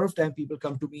not. There are a lot of time people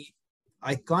come to me.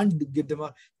 I can't give them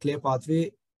a clear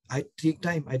pathway. I take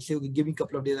time. I'd say, okay, give me a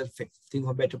couple of days. I'll think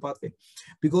of a better pathway,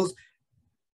 because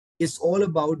it's all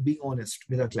about being honest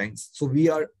with our clients. So we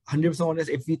are 100% honest.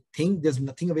 If we think there's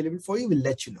nothing available for you, we'll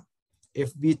let you know.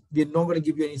 If we're not going to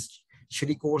give you any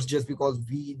shitty course just because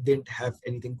we didn't have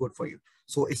anything good for you.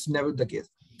 So it's never the case.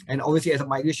 And obviously, as a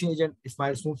migration agent, it's my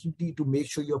responsibility to make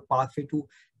sure your pathway to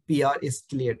PR is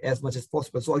cleared as much as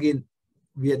possible. So again,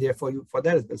 we are there for you for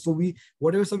that as well. So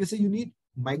whatever services you need,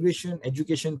 migration,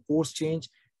 education, course change,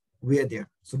 we are there.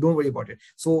 So don't worry about it.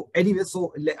 So anyway,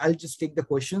 so I'll just take the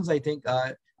questions. I think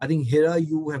Hira,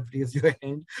 you have raised your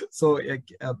hand. So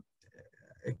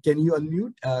can you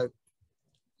unmute?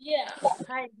 Yeah.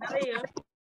 Hi, how are you?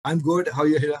 I'm good. How are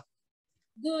you, Hira?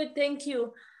 Good, thank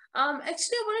you.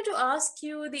 Actually, I wanted to ask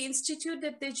you the institute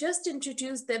that they just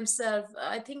introduced themselves.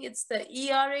 I think it's the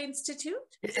ERA Institute.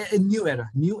 New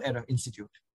Era Institute.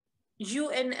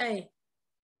 UNA.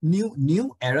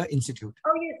 New Era Institute.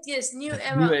 Oh yes, New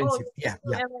Era. New Era oh, Institute. Yeah.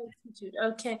 Era Institute.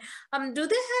 Okay. Do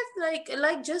they have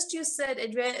like just you said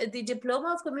the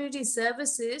diploma of community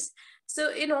services?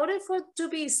 So in order to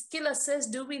be skill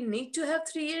assessed, do we need to have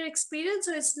 3-year experience,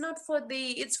 or it's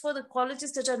for the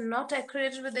colleges that are not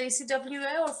accredited with the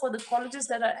ACWA, or for the colleges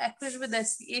that are accredited with the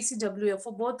ACWA,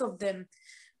 for both of them?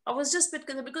 I was just a bit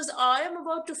concerned because I am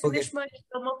about to finish my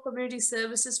diploma of community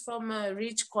services from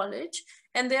Reach College,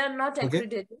 and they are not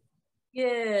accredited.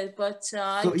 Yeah, but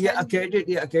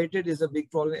accredited is a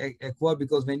big problem at Aqua,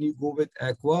 because when you go with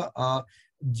Aqua,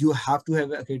 you have to have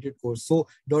an accredited course. So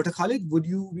Dr. Khalid, would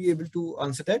you be able to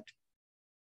answer that?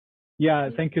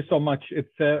 Yeah, thank you so much.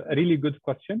 It's a really good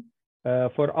question.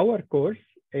 For our course,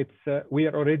 we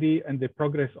are already in the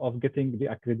progress of getting the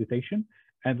accreditation,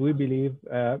 and we believe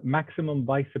maximum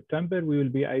by September we will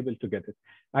be able to get it.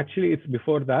 Actually, it's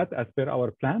before that as per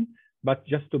our plan, but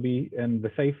just to be in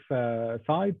the safe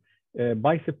side,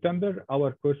 by September,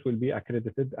 our course will be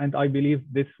accredited. And I believe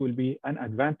this will be an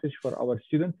advantage for our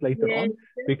students later on,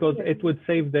 because it would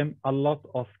save them a lot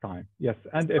of time. Yes,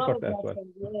 and effort as well.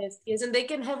 Yes, and they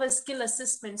can have a skill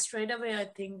assessment straight away, I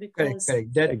think, because...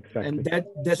 Correct.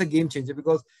 That's a game changer,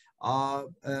 because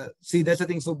see, that's the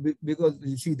thing. So because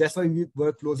you see, that's why we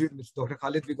work closely with Dr.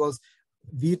 Khalid, because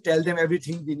we tell them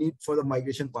everything we need for the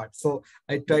migration part. So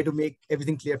I try to make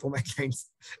everything clear for my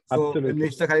clients. So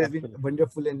Mr. Khalid has been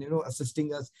wonderful and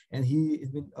assisting us, and he has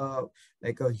been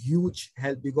like a huge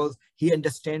help, because he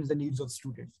understands the needs of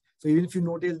students. So even if you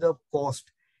notice the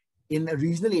cost in a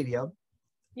regional area,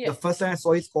 the first time I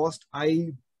saw his cost,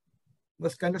 I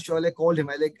was kind of sure. I called him.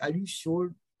 Are you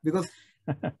sure? Because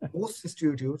Most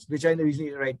institutes, which are in the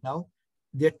region right now,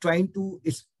 they're trying to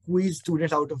squeeze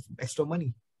students out of extra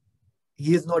money.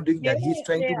 He is not doing that. He's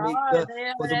trying to make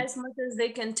they are as much as they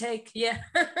can take. Yeah.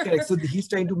 Correct. So he's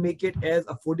trying to make it as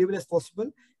affordable as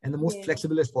possible and the most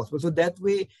flexible as possible. So that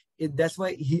way, that's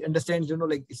why he understands,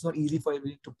 like it's not easy for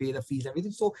everyone to pay the fees and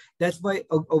everything. So that's why,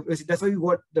 obviously, that's why we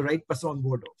got the right person on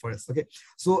board for us. Okay.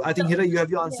 So I think, Hira, you have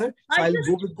your answer. So I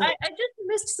just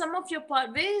missed some of your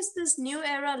part. Where is this new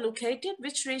era located?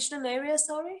 Which regional area,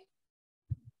 sorry?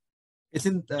 It's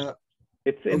in...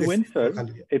 It's in Windsor.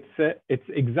 It's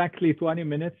exactly 24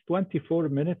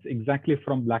 minutes exactly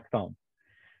from Blacktown.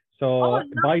 So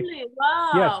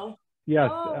wow.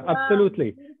 Yes,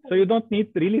 absolutely. Wow. So you don't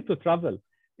need really to travel.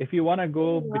 If you want to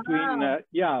go between,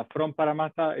 from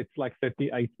Parramatta, it's like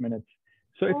 38 minutes.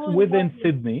 So it's within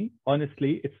Sydney.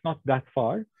 Honestly, it's not that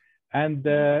far. And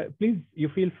please, you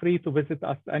feel free to visit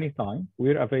us anytime.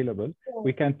 We're available.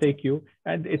 We can take you.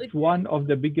 And it's one of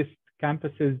the biggest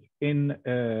campuses in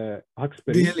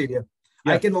Hawkesbury. Really, yeah.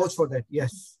 Yes. I can vouch for that.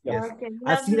 Yes. Yes. Okay.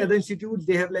 I've seen other institutes,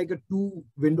 they have like a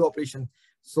 2-window operation.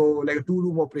 So like a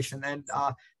 2-room operation. And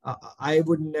I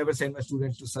would never send my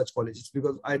students to such colleges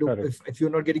because I don't, if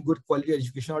you're not getting good quality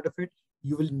education out of it,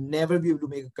 you will never be able to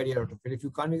make a career out of it. If you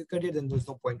can't make a career, then there's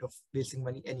no point of wasting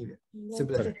money anywhere.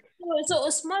 Simple as that. So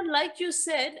Usman, like you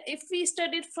said, if we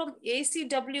studied from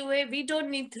ACWA, we don't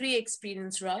need 3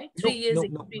 experience, right? 3 years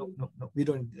experience. No, we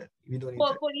don't need that. We don't need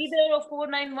that. For either a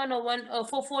 491 or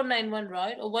 491,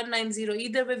 right? Or 190,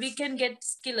 either way we can get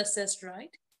skill assessed, right?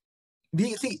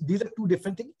 These are 2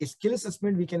 different things. A skill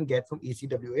assessment we can get from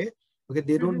ACWA. Okay,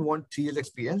 they don't want 3 years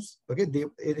experience. Okay, they,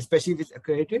 especially if it's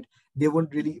accredited, they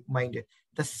won't really mind it.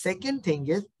 The second thing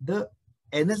is the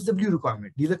NSW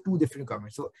requirement. These are 2 different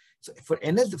requirements. So for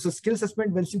NSW, so skill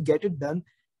assessment, once you get it done,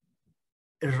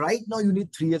 right now you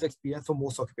need 3 years experience for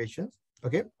most occupations.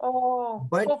 Okay.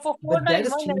 But that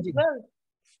is changing. Well.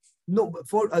 No, but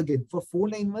for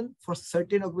 491, for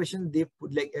certain occupations, they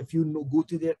put like, if you go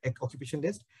to their occupation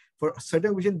list, for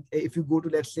certain occupation, if you go to,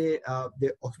 let's say,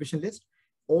 the occupation list,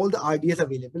 all the RDS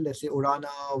available, let's say Orana,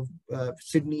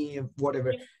 Sydney,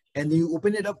 whatever, and you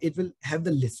open it up, it will have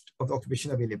the list of the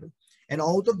occupation available. And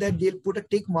out of that, they'll put a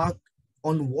tick mark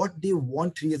on what they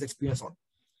want 3 years experience on.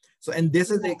 So, and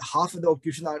this is like half of the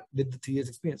occupation are with the 3 years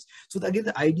experience. So again,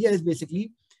 the idea is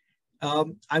basically,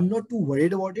 I'm not too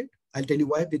worried about it. I'll tell you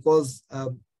why, because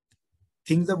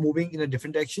things are moving in a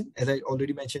different direction. As I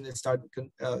already mentioned at the start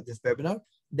of this webinar,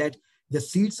 that the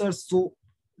seats are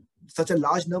such a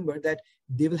large number that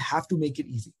they will have to make it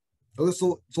easy. Okay,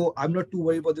 so I'm not too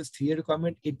worried about this 3-year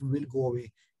requirement. It will go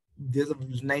away. There's a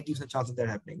 90% chance of that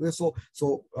happening. Okay,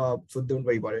 so don't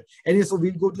worry about it. Anyway, so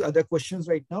we'll go to other questions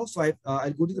right now. So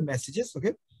I'll go to the messages.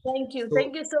 Okay. Thank you.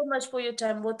 Thank you so much for your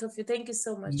time, both of you. Thank you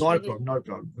so much. Not a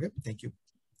problem. Okay. Thank you.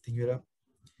 Thank you, Hira.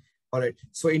 All right.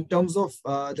 So in terms of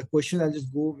the question, I'll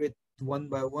just go with one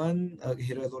by one.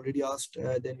 Hira has already asked.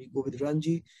 Then we go with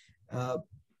Ranji.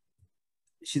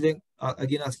 She then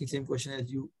again asking same question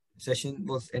as you. Session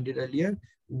was ended earlier.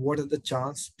 What are the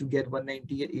chance to get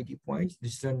 190 at 80 points?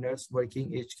 Digital nurse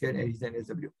working aged care and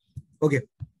NSW. Okay.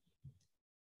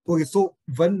 Okay. So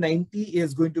 190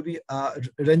 is going to be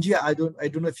Ranji. I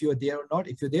don't know if you're there or not.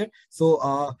 If you're there,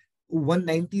 so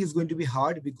 190 is going to be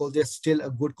hard because there's still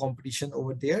a good competition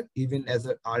over there, even as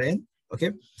an RN.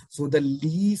 Okay. So the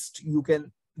least you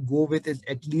can go with is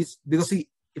at least, because see,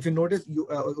 if you notice,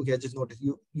 I just noticed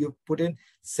you put in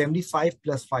 75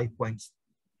 plus 5 points.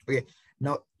 Okay.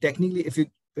 Now, technically, if you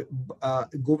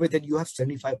go with it, you have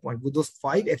 75 points. With those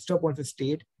 5 extra points of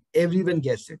state, everyone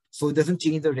gets it. So it doesn't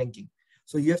change the ranking.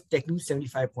 So you have technically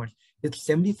 75 points. With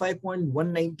 75 points,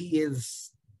 190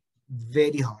 is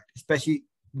very hard, especially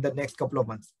the next couple of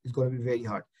months. It's going to be very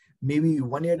hard. Maybe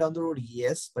 1 year down the road,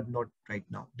 yes, but not right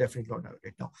now. Definitely not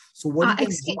right now. So what you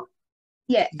can do,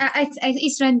 yeah,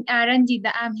 it's Ranjit.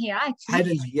 I'm here actually. Hi,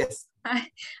 Ranjit, yes.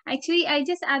 Actually, I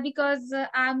just because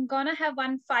I'm gonna have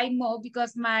 5 more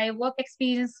because my work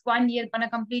experience 1 year gonna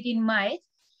complete in March.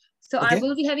 So okay. I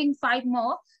will be having 5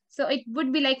 more. So it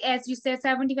would be like, as you said,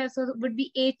 75, so it would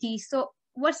be 80. So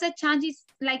what's the chances,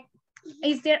 like,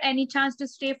 is there any chance to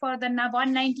stay for the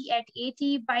 190 at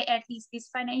 80 by at least this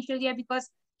financial year? Because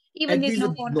even there's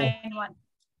no 491.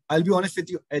 I'll be honest with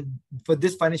you, for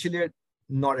this financial year,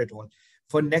 not at all.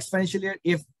 For next financial year,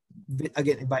 if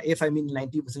I mean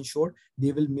 90% sure,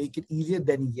 they will make it easier,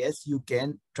 then yes, you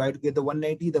can try to get the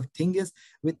 190. The thing is,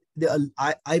 with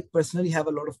I personally have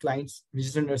a lot of clients,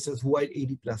 registered nurses who are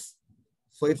 80 plus.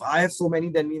 So if I have so many,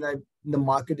 then in the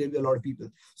market, there'll be a lot of people.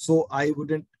 So I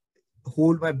wouldn't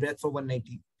hold my breath for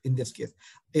 190. in this case.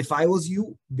 If I was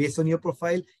you, based on your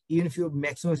profile, even if your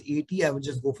maximum is 80, I would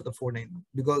just go for the 491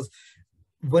 because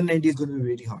 190 is going to be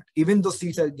really hard. Even though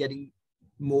seats are getting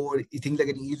more, things are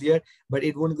getting easier, but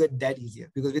it won't get that easier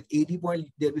because with 80 points,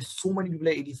 there'll be so many people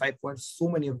at 85 points, so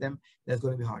many of them, that's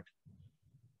going to be hard.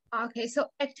 Okay, so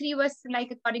actually was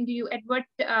like, according to you, at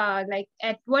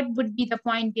what would be the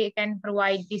point they can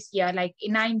provide this year, like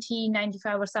 90,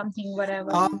 95 or something,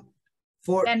 whatever?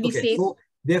 Can we say? So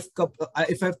they've,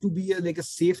 if I have to be like a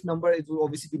safe number, it will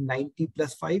obviously be 90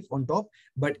 plus 5 on top,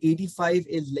 but 85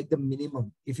 is like the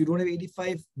minimum. If you don't have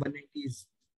 85, 190 is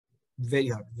very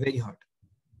hard, very hard.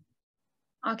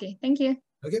 Okay, thank you.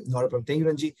 Okay, not a problem. Thank you,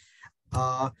 Ranji.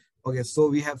 Okay, so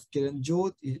we have Kiran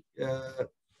Jot.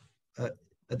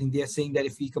 I think they are saying that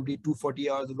if we complete 240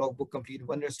 hours, the logbook complete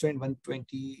one restaurant,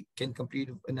 120 can complete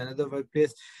in another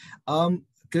workplace.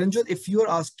 Kiran Jot, if you are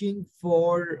asking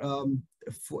for,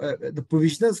 the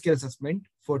provisional skill assessment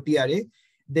for TRA,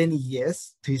 then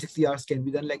yes, 360 hours can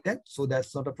be done like that. So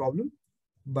that's not a problem.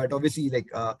 But obviously, like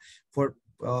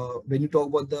when you talk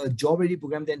about the job ready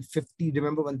program, then 50,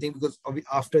 remember one thing, because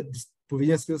after this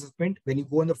provisional skill assessment, when you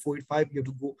go on the 485, you have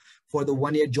to go for the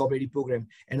 1 year job ready program.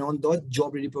 And on that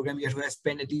job ready program, you have to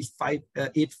spend at least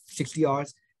 860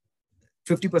 hours,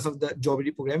 50% of the job ready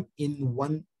program in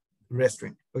one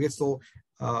restaurant. Okay, so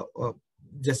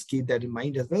just keep that in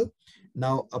mind as well.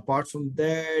 Now, apart from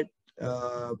that,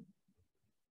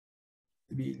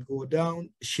 we'll go down.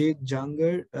 Sheikh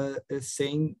Jangar is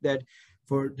saying that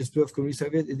for display of community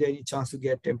service, is there any chance to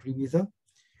get temporary visa?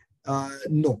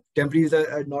 No, temporary visa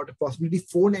are not a possibility.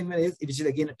 491 is, it is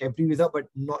again a temporary visa, but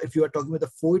not if you are talking about the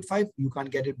 485, you can't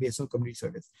get it based on community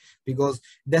service, because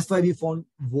that's why we found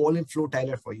Wall and Flow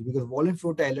Tyler for you, because Wall and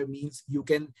Flow Tyler means you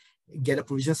can get a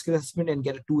provisional skill assessment and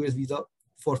get a 2 years visa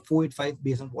for 485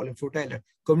 based on Wall and Flow Tyler.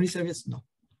 Community service, no.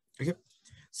 Okay.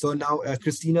 So now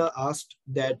Christina asked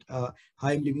that, hi,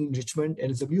 I'm living in Richmond,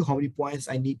 NSW, how many points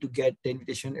I need to get the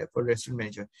invitation for restaurant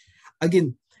manager?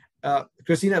 Again,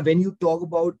 Christina, when you talk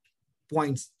about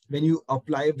points, when you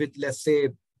apply with, let's say,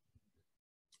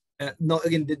 now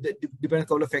again, depends on a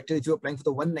couple of factors. If you're applying for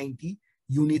the 190,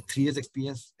 you need 3 years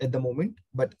experience at the moment,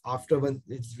 but after when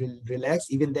it's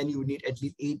relaxed, even then you need at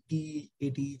least 80,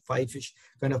 85-ish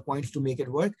kind of points to make it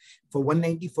work. For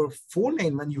 190, for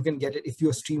 491, you can get it if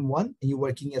you're stream 1 and you're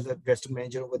working as a restaurant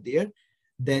manager over there,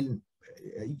 then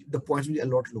the points will be a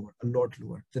lot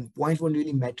lower. Then points won't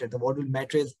really matter. What will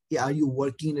matter is, are you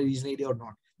working in a regional area or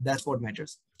not? That's what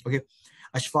matters. Okay.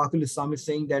 Ashfaqul Islam is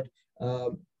saying that,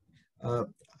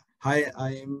 hi,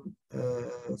 I am,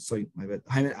 sorry, my bad.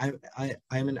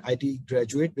 I'm an IT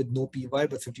graduate with no PY,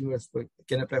 but 15 years,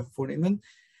 can I apply for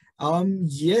 491?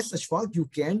 Yes, Ashfaq, you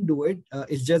can do it.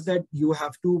 It's just that you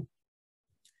have to,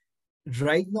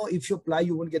 right now, if you apply,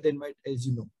 you won't get the invite, as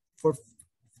you know. For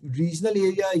regional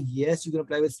area, yes, you can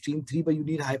apply with stream 3, but you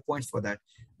need high points for that.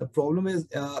 The problem is,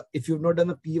 if you've not done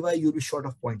a PY, you'll be short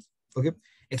of points. Okay.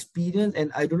 Experience,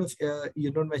 and I don't know if you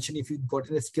don't mention if you got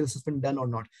a skill assessment done or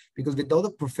not, because without a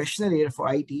professional area for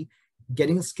IT,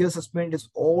 getting a skill assessment is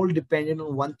all dependent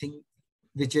on one thing,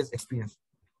 which is experience.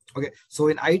 Okay, so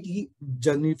in IT,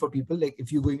 generally for people, like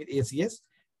if you're going with ACS,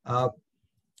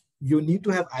 you need to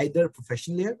have either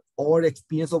professional year or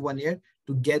experience of 1 year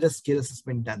to get a skill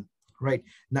assessment done. Right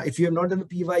now, if you have not done a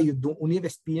PY, you don't only have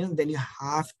experience, then you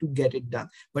have to get it done.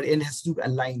 But it has to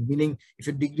align, meaning if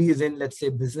your degree is in, let's say,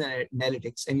 business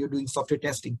analytics and you're doing software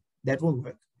testing, that won't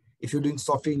work. If you're doing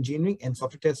software engineering and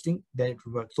software testing, then it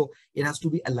will work. So it has to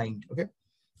be aligned. Okay,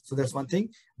 so that's one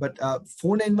thing. But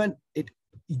 491,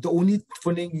 the only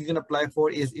funding you can apply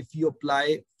for is if you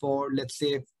apply for, let's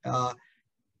say,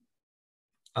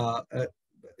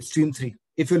 stream 3.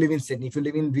 If you live in Sydney, if you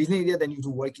live in regional area, then you have to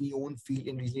work in your own field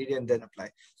in regional area and then apply.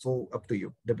 So up to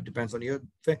you. That depends on your.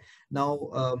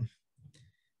 Now,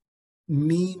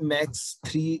 me Max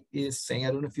 3 is saying,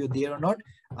 I don't know if you're there or not.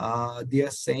 They are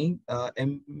saying,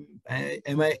 am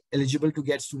I eligible to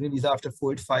get student visa after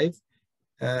 485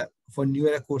 for new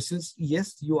era courses?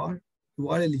 Yes, you are. You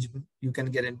are eligible. You can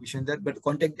get admission there. But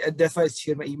contact. That's why I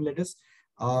share my email address.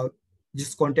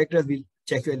 Just contact us. We'll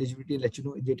check your eligibility and let you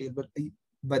know in detail.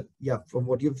 But yeah, from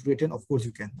what you've written, of course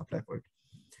you can apply for it.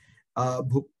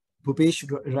 Bhupesh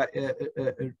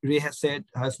Ray has said,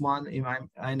 Usman, I'm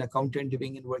an accountant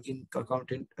living and working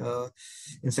accountant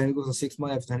in San Diego for 6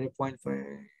 months. I have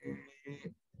 100.5.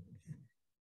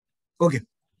 Okay,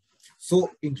 so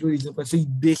include regional points. So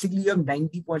basically you have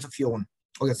 90 points of your own.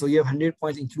 Okay, so you have 100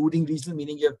 points including regional,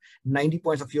 meaning you have 90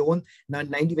 points of your own. Now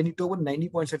 90, when you talk about 90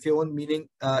 points of your own, meaning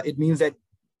it means that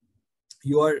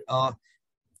you are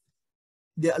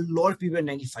there are a lot of people at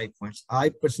 95 points. I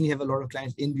personally have a lot of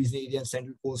clients in regional area and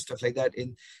Central Coast, stuff like that,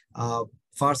 in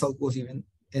far South Coast, even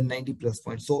in 90 plus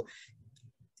points. So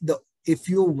if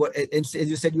you were, and as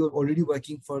you said, you're already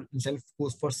working for Central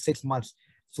Coast for 6 months.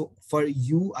 So for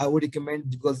you, I would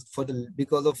recommend,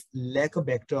 because of lack of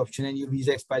better option and your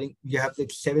visa expiring, you have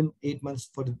like 8 months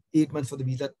for the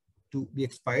visa to be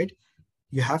expired.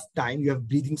 You have time, you have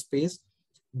breathing space.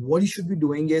 What you should be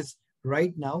doing is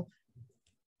right now,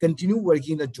 continue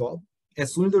working the job.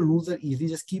 As soon as the rules are easy,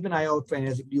 just keep an eye out for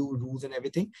NSW rules and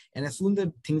everything. And as soon as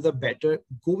the things are better,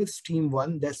 go with stream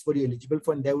 1. That's what you're eligible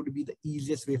for. And that would be the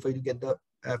easiest way for you to get the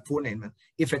 491,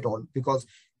 if at all. Because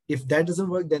if that doesn't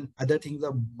work, then other things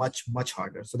are much, much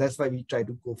harder. So that's why we try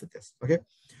to go for this. Okay.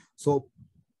 So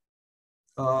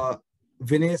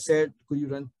Vinay said, could you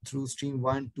run through stream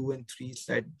 1, 2, and 3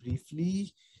 slide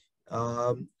briefly?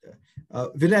 Vinay,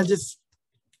 I'll just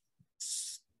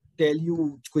tell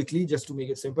you quickly just to make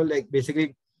it simple. Like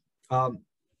basically,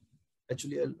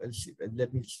 actually, I'll see.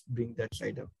 Let me bring that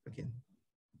slide up again.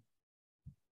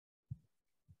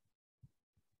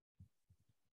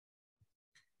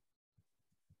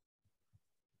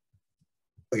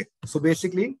 Okay, so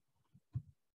basically,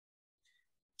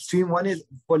 stream 1 is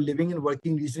for living and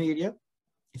working regional area.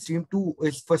 Stream 2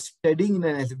 is for studying in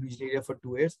an NSW regional area for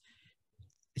 2 years.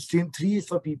 Stream 3 is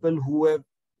for people who have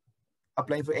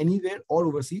applying for anywhere or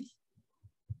overseas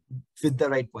with the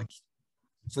right points.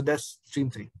 So that's stream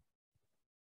 3.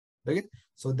 Okay,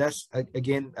 so that's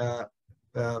again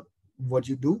what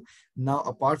you do. Now,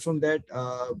 apart from that,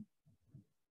 I'll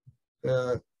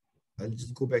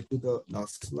just go back to the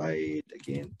last slide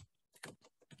again.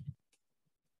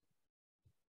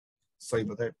 Sorry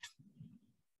about that.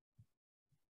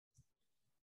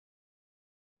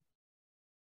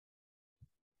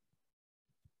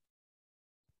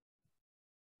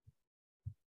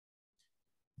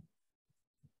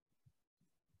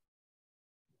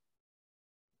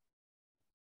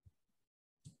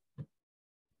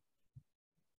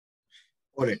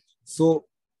 All right. So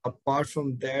apart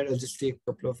from that, I'll just take a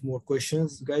couple of more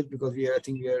questions, guys, because I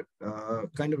think we are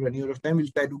kind of running out of time. We'll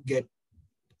try to get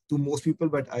to most people,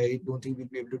 but I don't think we'll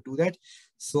be able to do that.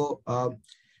 So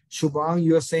Shubhang,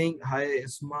 you're saying, hi,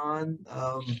 Usman.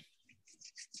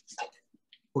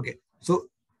 Okay. So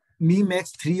me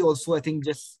Max 3 also, I think,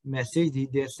 just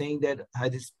messaged. They're saying that, hi,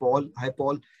 this is Paul. Hi,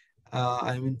 Paul.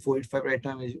 I'm in 485 right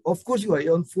now. Of course you are.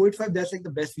 You're on 485. That's like the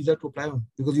best visa to apply on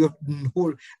because you have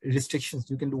no restrictions.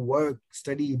 You can do work,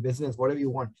 study, business, whatever you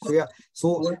want. So yeah.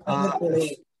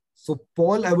 So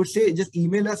Paul, I would say just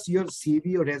email us your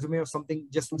CV or resume or something,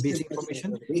 just basic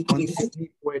information on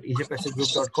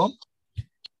asiapacificgroup.com.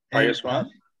 Hi, Usman.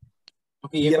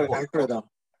 Okay, yeah, Paul.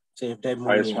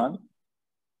 Hi, Usman.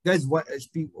 Guys, what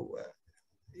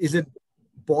is it,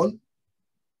 Paul?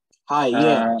 Hi,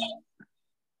 yeah.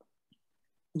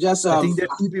 Just I think there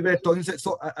are 2 people are talking.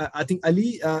 So I think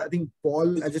Ali, I think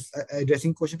Paul, just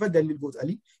addressing question first, then we'll go to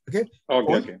Ali. Okay. Okay.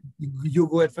 Paul, okay. You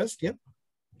go ahead first. Yeah.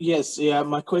 Yes. Yeah.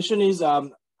 My question is,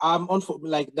 I'm on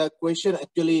like the question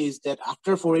actually is that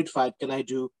after 485, can I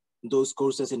do those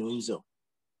courses in Windsor?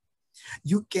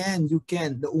 You can.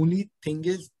 The only thing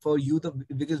is for you,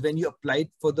 because when you applied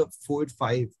for the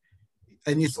 485,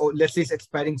 and it's, let's say it's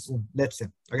expiring soon. Let's say,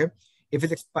 okay.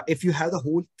 If you have the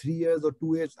whole 3 years or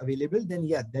 2 years available, then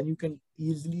yeah, then you can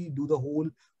easily do the whole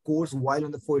course while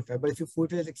on the 485. But if your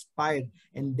 485 is expired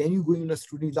and then you go in a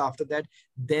student visa after that,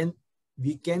 then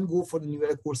we can go for the new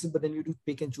era courses, but then you do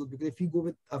pick and choose. Because if you go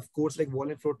with a course like Wall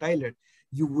and Floor Tyler,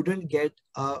 you wouldn't get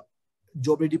a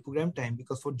job ready program time,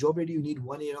 because for job ready you need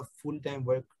 1 year of full-time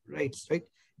work rights, right?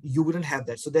 You wouldn't have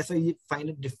that. So that's why you find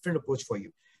a different approach for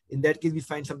you. In that case, we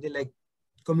find something like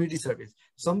community service,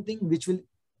 something which will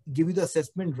give you the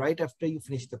assessment right after you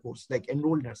finish the course, like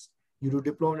enrolled nurse. You do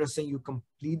diploma nursing, you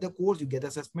complete the course, you get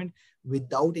assessment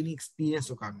without any experience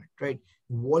requirement, right?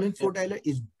 Wall and Floor Tyler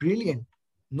is brilliant,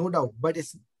 no doubt, but it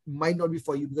might not be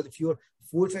for you, because if your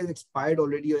 485 is expired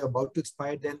already or about to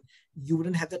expire, then you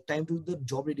wouldn't have the time to do the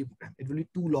job ready program. It will be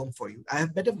too long for you. I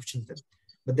have better options then,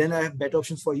 but then I have better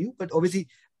options for you. But obviously,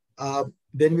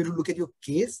 then we will look at your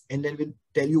case and then we'll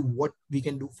tell you what we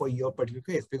can do for your particular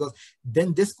case, because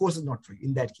then this course is not for you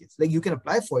in that case. Like you can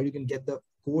apply for it, you can get the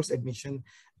course admission,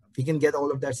 we can get all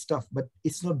of that stuff, but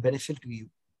it's not beneficial to you.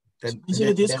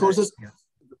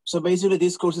 So basically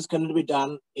these courses cannot be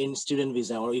done in student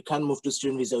visa, or you can't move to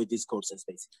student visa with these courses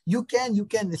basically. You can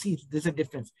see there's a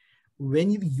difference. When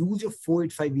you use your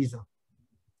 485 visa,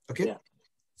 okay? Yeah.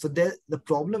 So the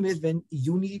problem is when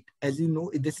you need, as you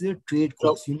know, this is a trade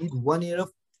course. You need 1 year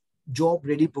of job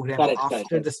ready program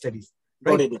after the studies.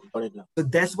 right? Got it now. So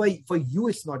that's why for you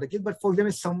it's not a case, but for them,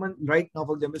 if someone right now,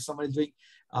 for example, someone is doing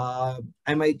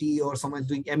MIT or someone is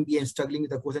doing MBA and struggling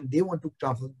with a course and they want to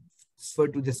transfer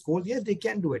to this course, yes, they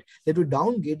can do it. They have to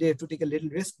downgrade, they have to take a little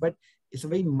risk, but it's a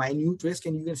very minute risk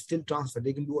and you can still transfer.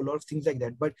 They can do a lot of things like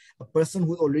that. But a person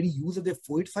who already uses their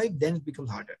 485, then it becomes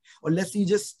harder. Or let's say you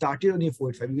just started on your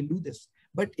 485, you can do this.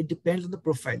 But it depends on the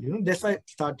profile. You know, that's why I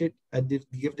started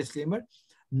give disclaimer.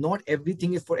 Not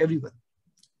everything is for everyone.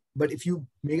 But if you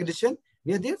make a decision,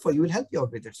 we are there for you. We'll help you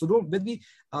out with it. So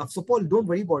so Paul, don't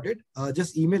worry about it.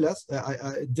 Just email us.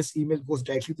 This email goes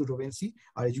directly to Rovensi,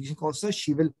 our education counselor.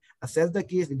 She will assess the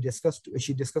case.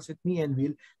 She discuss with me, and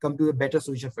we'll come to a better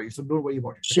solution for you. So don't worry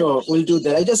about it. Sure, we'll do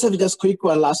that. I just have just quick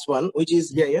one, last one, which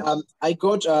is I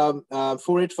got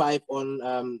 485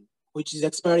 on which is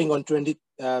expiring on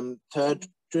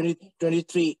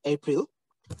 2023 April.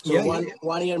 So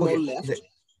one year more left.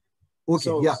 Okay,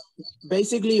 so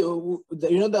basically,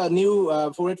 the new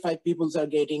 485 peoples are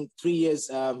getting 3 years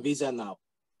visa now.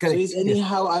 Correct. So is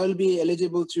anyhow I will be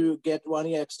eligible to get 1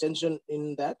 year extension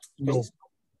in that case?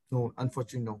 No,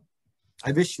 unfortunately, no.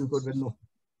 I wish you could, but no.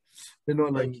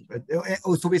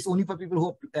 So it's only for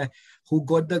people who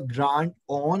got the grant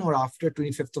on or after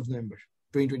 25th of November,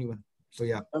 2021. So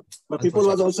but people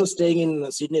was also staying in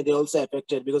Sydney. They also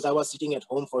affected because I was sitting at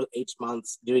home for 8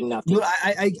 months doing nothing. No,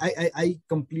 I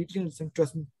completely understand.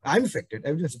 Trust me, I'm affected.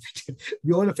 Everyone's affected.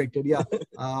 We all affected. Yeah.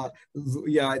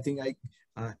 I think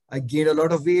I gained a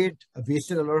lot of weight. I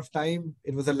wasted a lot of time.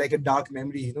 It was like a dark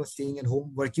memory, staying at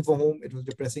home, working from home. It was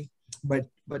depressing, but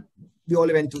we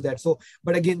all went through that. So,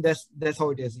 but again, that's how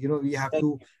it is. We have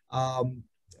to.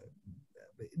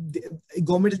 The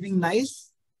government is being nice,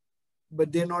 but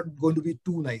they're not going to be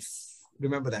too nice.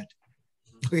 Remember that.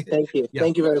 Okay. Thank you.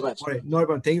 Thank you very much. All right. No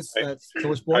problem. Thanks so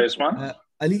much, Paul. Hi, Usman.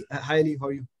 Ali. Hi, Ali. How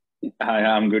are you? Hi,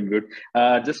 I'm good.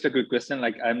 Just a quick question.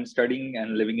 Like, I'm studying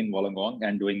and living in Wollongong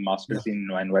and doing masters in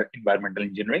environmental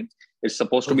engineering. It's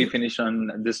supposed to be finished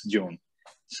on this June.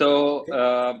 So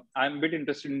I'm a bit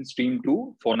interested in stream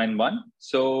 2, 491.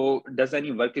 So does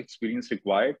any work experience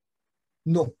required?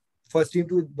 No. For stream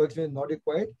 2, work experience not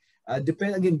required.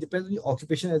 Depends on the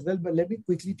occupation as well, but let me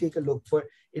quickly take a look. For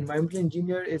environmental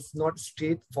engineer, it's not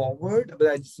straightforward,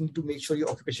 but I just need to make sure your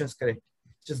occupation is correct.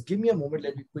 Just give me a moment.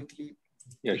 Let me quickly.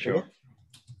 Yeah, sure.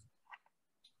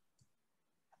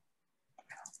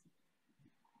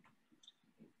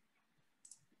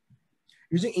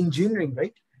 Using engineering,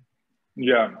 right?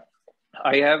 Yeah.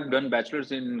 I have done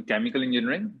bachelor's in chemical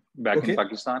engineering back in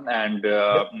Pakistan, and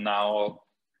now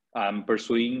I'm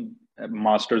pursuing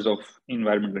Masters of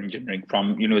Environmental Engineering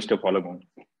from University of Wollongong.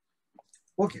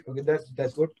 Okay,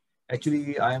 that's good.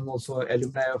 Actually, I am also an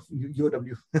alumni of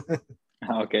UOW.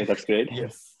 Okay, that's great.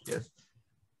 Yes.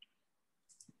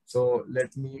 So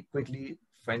let me quickly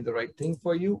find the right thing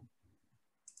for you.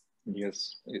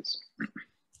 Yes.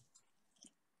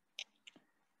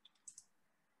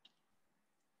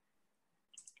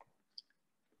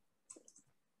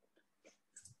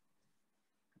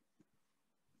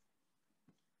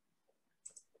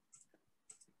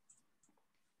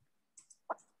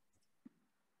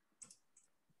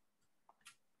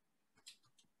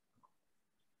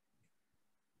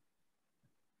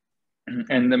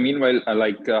 And meanwhile,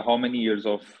 how many years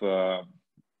of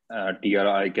TR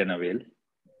I can avail?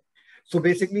 So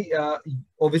basically,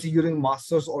 obviously, you're doing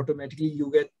masters, automatically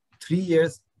you get 3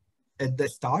 years at the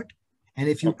start, and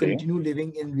if you continue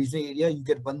living in regional area, you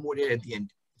get 1 more year at the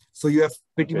end. So you have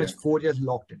pretty much 4 years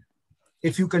locked in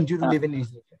if you continue to live in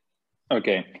regional area.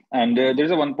 Okay, and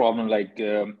there's one problem.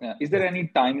 Is there any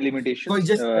time limitation? So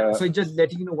just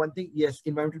letting you know one thing. Yes,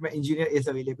 environmental engineer is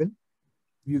available.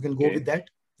 You can go with that.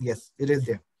 Yes, it is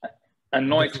there. And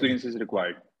no experience is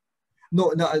required?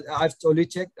 No, I've already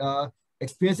checked.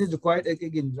 Experience is required.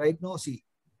 Again, right now it's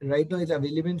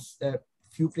available in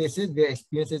few places where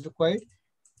experience is required.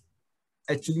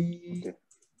 Actually,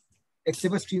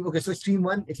 except for stream. Okay, so stream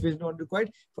 1, experience not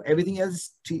required. For everything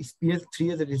else, experience 3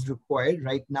 years is required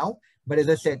right now. But as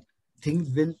I said, things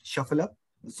will shuffle up.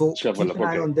 So keep an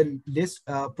eye on the list.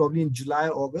 Probably in July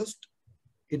or August,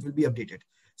 it will be updated.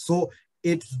 So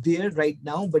it's there right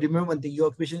now, but remember one thing, your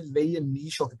occupation is very a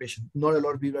niche occupation. Not a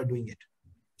lot of people are doing it.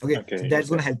 Okay. So that's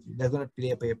going to help you. That's going to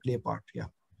play a part. Yeah.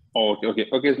 Okay.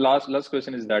 Last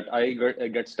question is that I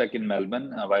get stuck in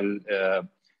Melbourne while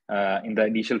in the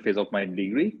initial phase of my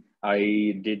degree.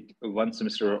 I did 1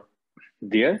 semester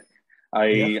there.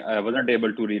 I wasn't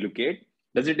able to relocate.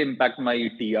 Does it impact my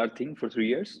TR thing for 3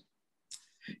 years?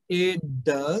 It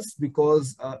does,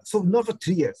 because so not for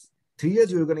 3 years. 3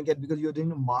 years you're going to get because you're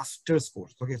doing a master's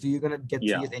course. Okay, so you're going to get 3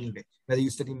 years anyway, whether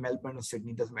you study in Melbourne or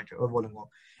Sydney, doesn't matter, or Wollongong.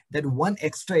 that one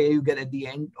extra year you get at the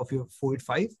end of your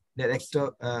 485, that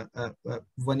extra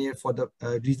 1 year for the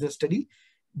regional study,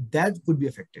 that could be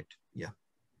affected. Yeah.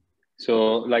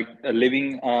 So like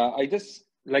living, I just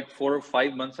like 4 or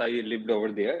 5 months I lived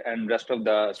over there, and rest of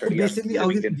the study. So basically,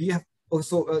 we have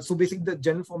also so basically the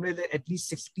general formula is that at least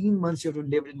 16 months you have to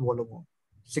live in Wollongong.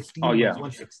 16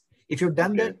 months, 1/6. If you've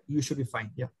done that, you should be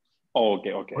fine. Yeah. Oh,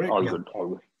 okay. Okay. Right, All good. All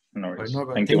good. No worries.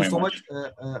 Thank you very so much.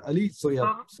 Ali. So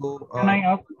yeah. So can I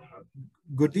ask?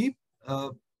 Gurdeep,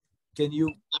 can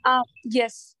you?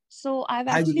 Yes. So I've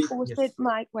actually posted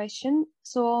my question.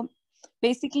 So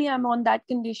basically, I'm on that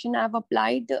condition. I've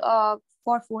applied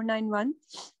for 491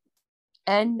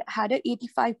 and had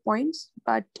 85 points,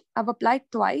 but I've applied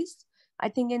twice. I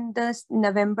think in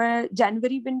the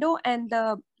January window and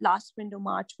the last window,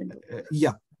 March window.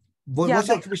 Yeah. What's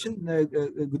your occupation,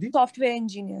 Gurdeep? Software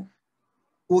engineer.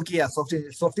 Okay, yeah, software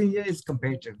engineer is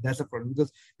competitive. That's a problem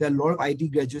because there are a lot of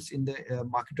IT graduates in the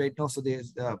market right now. So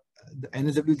there's the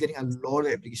NSW is getting a lot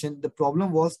of application. The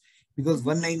problem was because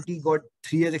 190 got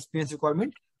 3 years experience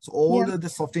requirement. So all the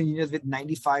software engineers with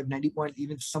 95, 90 points,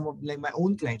 even some of like my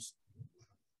own clients,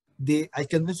 I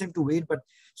convinced them to wait, but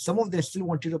some of them still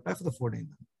wanted to apply for the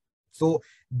 491. So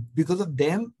because of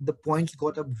them, the points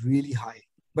got up really high.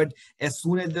 But as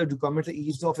soon as the requirements are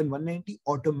eased off in 190,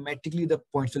 automatically the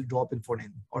points will drop in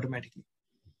 491, automatically.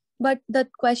 But the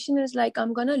question is like,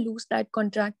 I'm going to lose that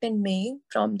contract in May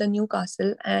from the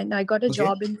Newcastle, and I got a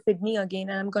job in Sydney again,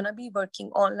 and I'm going to be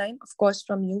working online, of course,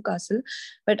 from Newcastle.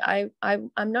 But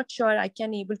I'm not sure I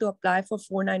can able to apply for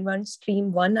 491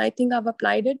 stream 1. I think I've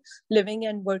applied it, living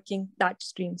and working that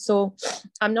stream. So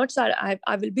I'm not sure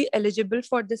I will be eligible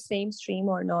for the same stream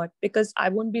or not, because I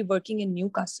won't be working in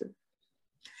Newcastle.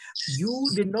 You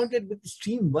did not get with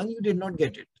stream 1, you did not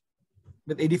get it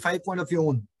with 85 points of your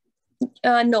own.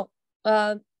 No,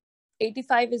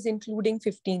 85 is including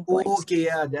 15 points. Okay,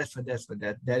 yeah, that's fine.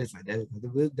 That is fine.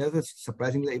 That was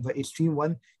surprisingly, if it's stream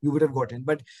 1, you would have gotten.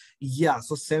 But yeah,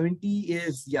 so 70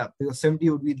 is, because 70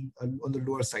 would be on the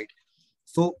lower side.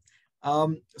 So,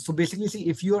 so basically, see,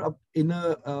 if you're up in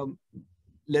a,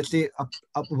 let's say, up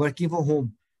working from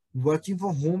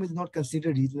home is not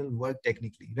considered regional work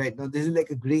technically, right? Now, this is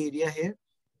like a gray area here.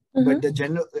 But the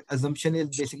general assumption is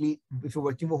basically, if you're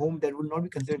working from home, that would not be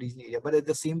considered regional area. But at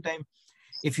the same time,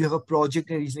 if you have a project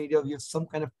in a regional area, you have some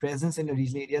kind of presence in a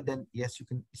regional area, then yes, you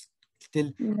can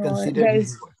still consider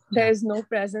regional work. There is no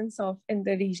presence in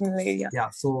the regional area. Yeah,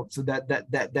 so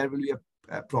that will be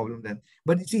a problem then.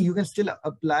 But you see, you can still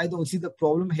apply. See, the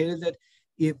problem here is that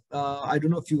if I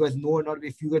don't know if you guys know or not,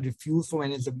 if you get refused from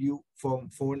NSW from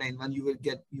 491,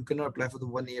 you cannot apply for the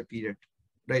 1 year period.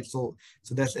 Right, so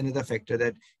that's another factor,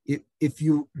 that if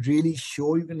you really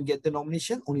sure you can get the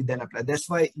nomination, only then apply. That's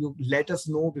why you let us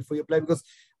know before you apply, because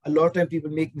a lot of time people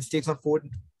make mistakes on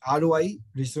ROI,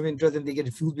 register of interest, and they get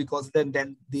refused because then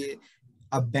they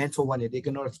are banned for 1 year. They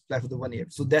cannot apply for the 1 year.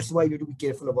 So that's why you have to be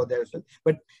careful about that as well.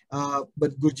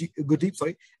 But Gurdeep,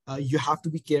 sorry, you have to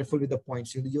be careful with the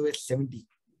points. You're at 70.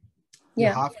 You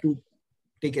have to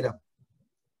take it up.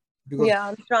 Because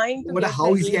I'm trying to. No matter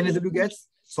how easy NSW gets,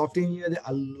 software engineer, there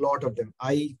are a lot of them.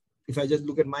 If I just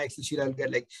look at my Excel sheet, I'll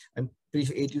get like, I'm pretty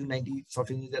sure 80 to 90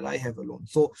 software engineers that I have alone.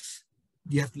 So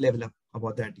you have to level up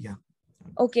about that. Yeah.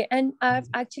 Okay. And I've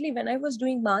actually, when I was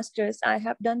doing masters, I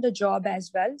have done the job as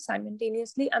well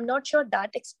simultaneously. I'm not sure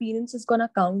that experience is going to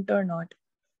count or not.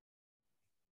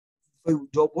 So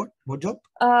job, what job?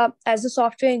 As a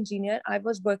software engineer, I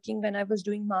was working when I was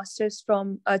doing masters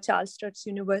from Charles Sturt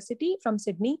University from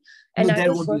Sydney, and I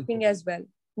was working as well.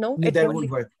 No, that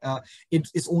won't work.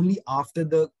 It's only after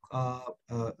the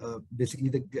basically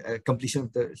the completion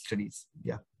of the studies.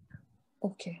 Yeah.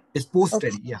 Okay. It's post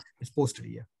study. Yeah. It's post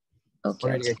study. Yeah. Okay.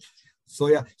 Alright, guys. So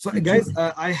yeah. So guys,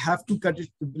 I have to cut it.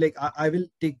 Like I will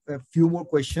take a few more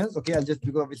questions. Okay. I'll just,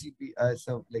 because obviously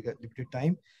so like a limited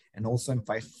time, and also I'm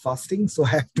fasting, so I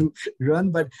have to run.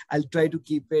 But I'll try to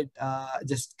keep it.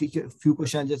 Just take a few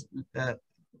questions. Just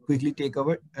quickly take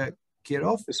over. Care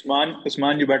of.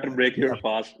 Usman, you better break your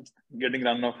fast. It's getting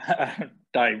run of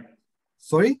time.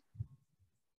 Sorry?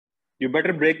 You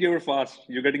better break your fast.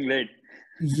 You're getting late.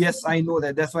 Yes, I know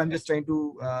that. That's why I'm just trying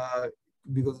to,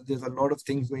 because there's a lot of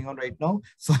things going on right now.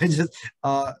 So I just,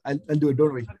 I'll do it.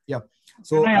 Don't worry. Yeah.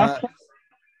 So,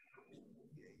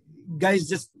 guys,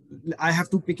 just, I have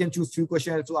to pick and choose few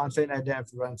questions to answer, and I have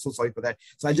to run. So sorry for that.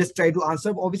 So I'll just try to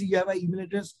answer. Obviously, you have an email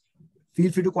address. Feel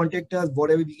free to contact us.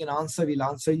 Whatever we can answer, we'll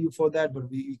answer you for that. But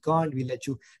we can't. We'll let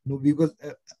you know, because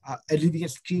at least we can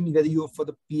screen whether you're for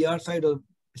the PR side or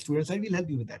student side. We'll help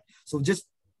you with that. So just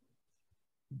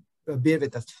bear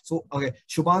with us. So, okay,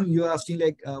 Shubham, you are asking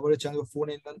like what a chance of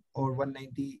 491 or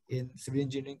 190 in civil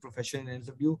engineering profession and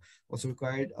NSW also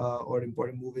required or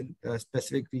important move in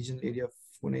specific regional area.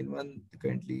 491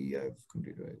 currently I've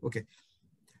completed. Okay,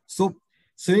 so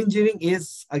civil engineering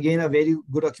is again a very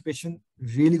good occupation,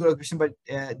 really good occupation, but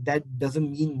that doesn't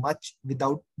mean much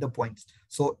without the points.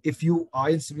 So if you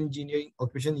are in civil engineering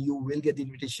occupation, you will get the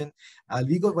invitation.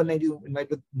 We got 190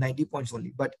 invite with 90 points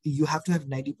only, but you have to have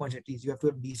 90 points at least. You have to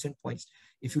have decent points.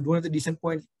 If you don't have the decent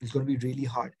points, it's going to be really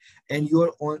hard. And you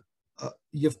are on.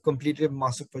 You've completed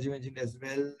master project engineering as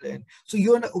well, and so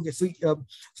you're in okay. So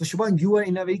Shubham, you are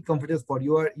in a very comfortable spot.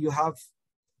 You have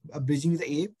a bridging visa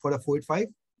A for a 485.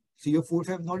 So your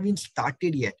 485 has not even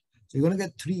started yet. So you're going to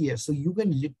get 3 years. So you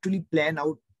can literally plan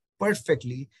out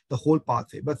perfectly the whole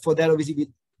pathway. But for that, obviously, we'll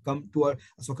come to our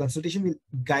consultation. Will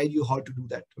guide you how to do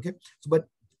that. Okay. So, but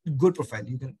good profile.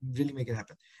 You can really make it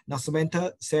happen. Now,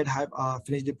 Samantha said, I have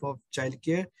finished diploma of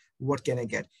childcare. What can I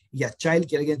get? Yeah,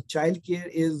 childcare. Again, childcare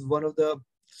is one of the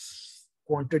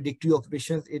contradictory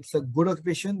occupations. It's a good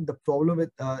occupation. The problem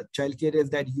with childcare is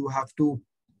that you have to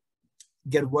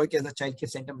get work as a childcare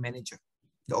center manager.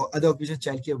 The other occupation is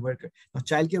childcare worker. Now,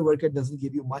 childcare worker doesn't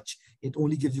give you much. It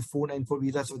only gives you 494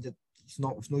 visa, so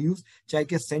that's no use.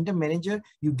 Childcare center manager,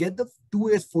 you get the 2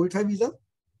 years 485 visa.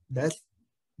 That's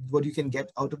what you can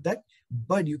get out of that.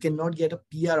 But you cannot get a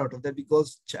PR out of that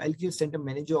because childcare center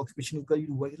manager occupation requires you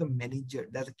to work as a manager.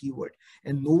 That's a keyword.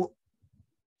 And no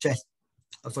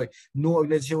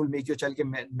organization will make your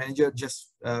childcare manager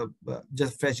just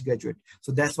fresh graduate.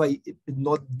 So that's why it's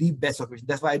not the best occupation.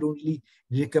 That's why I don't really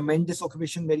recommend this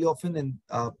occupation very often. And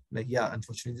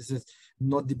unfortunately, this is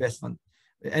not the best one.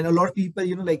 And a lot of people,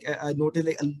 I noticed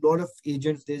like a lot of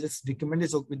agents, they just recommend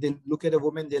this. They look at a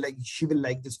woman, they're like, she will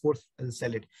like this course, I'll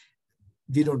sell it.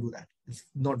 We don't do that. It's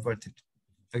not worth it.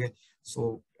 Okay.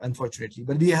 So unfortunately,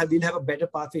 but we'll have a better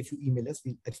pathway if you email us.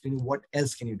 We'll explain you what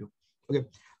else can you do. Okay,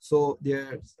 so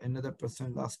there's another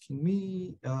person asking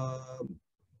me.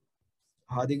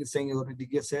 Hardik is saying,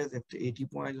 DGF says if the 80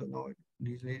 points or no,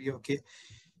 regional area, okay.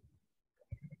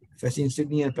 If I see in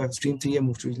Sydney and stream 3 and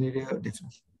move to regional area,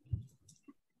 definitely.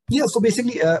 Yeah, so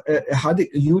basically, Hardik,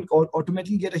 you will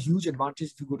automatically get a huge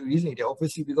advantage if you go to regional area,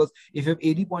 obviously, because if you have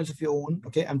 80 points of your own,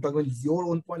 okay, I'm talking about your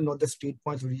own point, not the state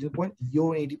points or regional point, your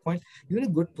own 80 points, you're in a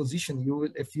good position. You will,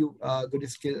 if you get a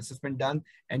skill assessment done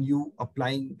and you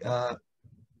applying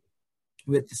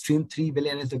with stream 3 will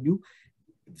NSW.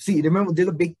 See, remember, there's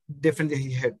a big difference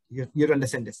here. You have to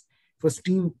understand this. For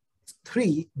stream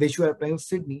 3, which you are applying for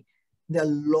Sydney, there are a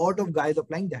lot of guys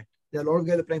applying that. There are a lot of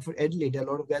guys applying for Adelaide. There are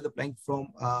a lot of guys applying from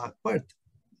Perth.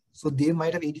 So they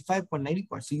might have 85 or 90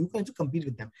 points. So you can compete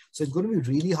with them. So it's going to be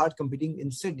really hard competing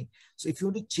in Sydney. So if you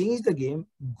want to change the game,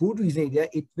 go to regional area,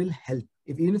 it will help.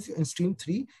 Even if you're in stream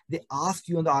 3, they ask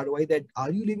you on the ROI that, are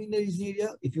you living in the regional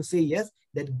area? If you say yes,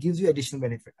 that gives you additional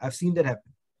benefit. I've seen that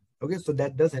happen. Okay, so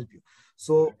that does help you.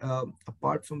 So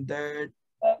apart from that.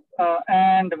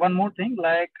 And one more thing,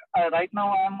 like right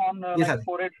now I'm on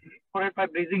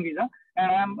 485 bridging visa,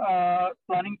 and I'm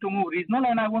planning to move regional,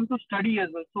 and I want to study as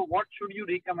well. So what should you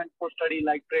recommend for study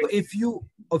like trade? So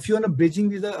if you're on a bridging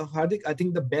visa, Hardik, I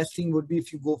think the best thing would be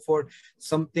if you go for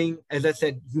something, as I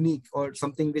said, unique or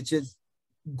something which is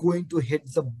going to hit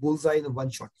the bullseye in one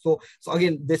shot. So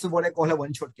again, this is what I call a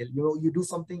one-shot kill. You do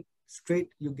something straight,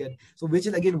 you get. So which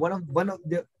is again one of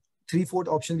the 3/4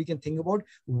 options we can think about.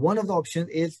 One of the options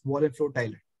is wall and floor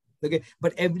tiler. Okay,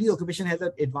 but every occupation has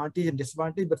an advantage and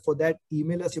disadvantage. But for that,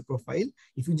 email us your profile.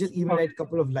 If you just email a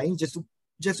couple of lines just to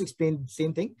explain the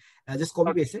same thing, just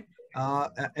copy paste it,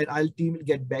 and our team will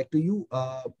get back to you.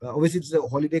 Obviously, it's a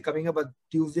holiday coming up, but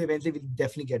Tuesday, Wednesday, we'll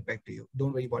definitely get back to you.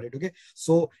 Don't worry about it. Okay,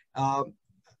 so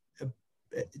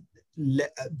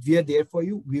we are there for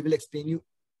you. We will explain you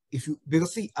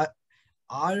because see.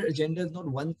 Our agenda is not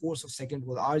one course or second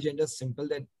course. Our agenda is simple,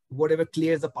 that whatever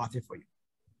clears the pathway for you.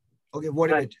 Okay,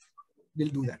 whatever it is, we'll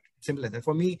do that. Simple as that.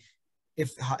 For me,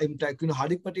 if I'm talking to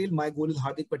Hardik Patel, my goal is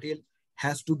Hardik Patel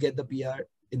has to get the PR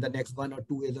in the next 1 or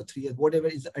 2 years or 3 years, whatever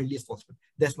is the earliest possible.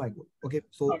 That's my goal. Okay,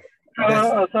 so.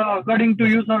 So according to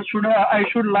you, sir, I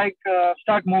should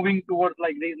start moving towards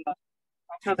like regional?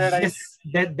 After that, yes,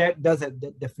 that does help.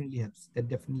 That definitely helps. That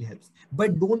definitely helps.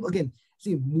 But don't again.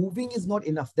 See, moving is not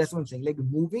enough. That's what I'm saying. Like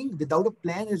moving without a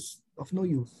plan is of no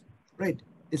use, right?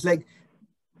 It's like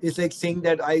saying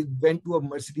that I went to a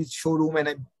Mercedes showroom and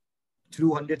I threw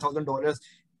 $100,000.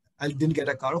 I didn't get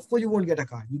a car. Of course, you won't get a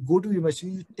car. You go to your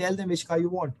Mercedes, you tell them which car you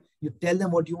want. You tell them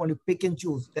what you want. You pick and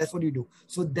choose. That's what you do.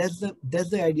 So that's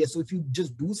the idea. So if you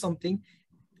just do something,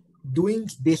 doing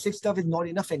basic stuff is not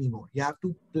enough anymore. You have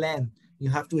to plan. You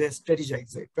have to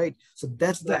strategize it, right? So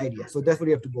that's the idea. So that's what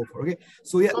you have to go for. Okay.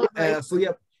 So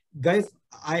yeah, guys,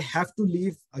 I have to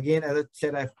leave again. As I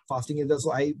said, I'm fasting is there,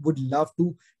 so I would love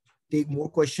to take more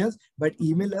questions, but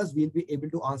email us. We'll be able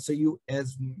to answer you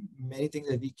as many things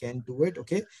as we can do it.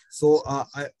 Okay. So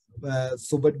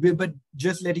but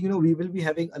just letting you know, we will be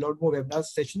having a lot more webinar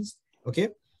sessions. Okay.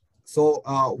 So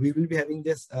we will be having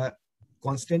this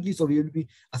constantly. So we will be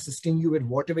assisting you with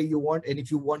whatever you want. And if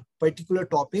you want particular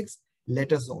topics,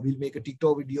 let us know. We'll make a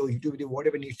TikTok video, YouTube video,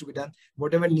 whatever needs to be done,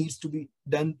 whatever needs to be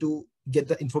done to get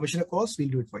the information across, we'll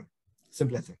do it for you.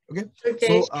 Simple as that.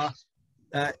 Okay. So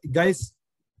guys,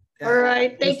 all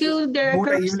right. Thank you,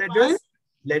 Director. Email address.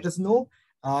 Let us know.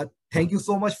 Thank you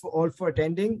so much for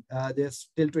attending. There's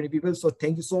still 20 people. So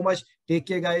thank you so much. Take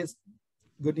care, guys.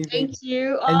 Good evening. Thank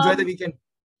you. Enjoy the weekend.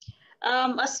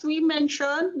 As we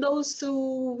mentioned, those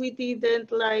who we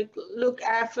didn't look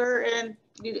after, and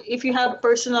if you have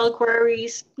personal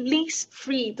queries, please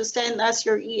free to send us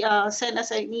send us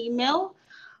an email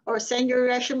or send your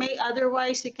resume.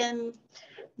 Otherwise, you can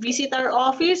visit our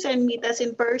office and meet us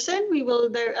in person. We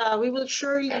will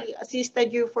surely assist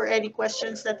you for any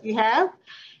questions that you have.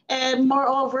 And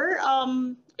moreover,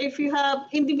 if you have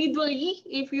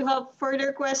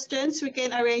further questions, we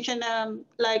can arrange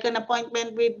an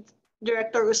appointment with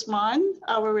Director Usman,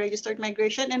 our registered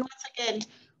migration. And once again,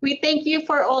 we thank you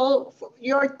for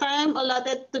your time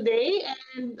allotted today,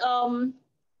 and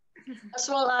as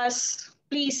well as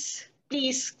please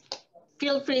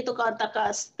feel free to contact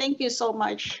us. Thank you so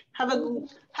much. Have a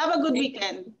good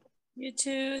weekend. You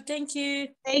too. Thank you.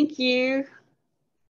 Thank you.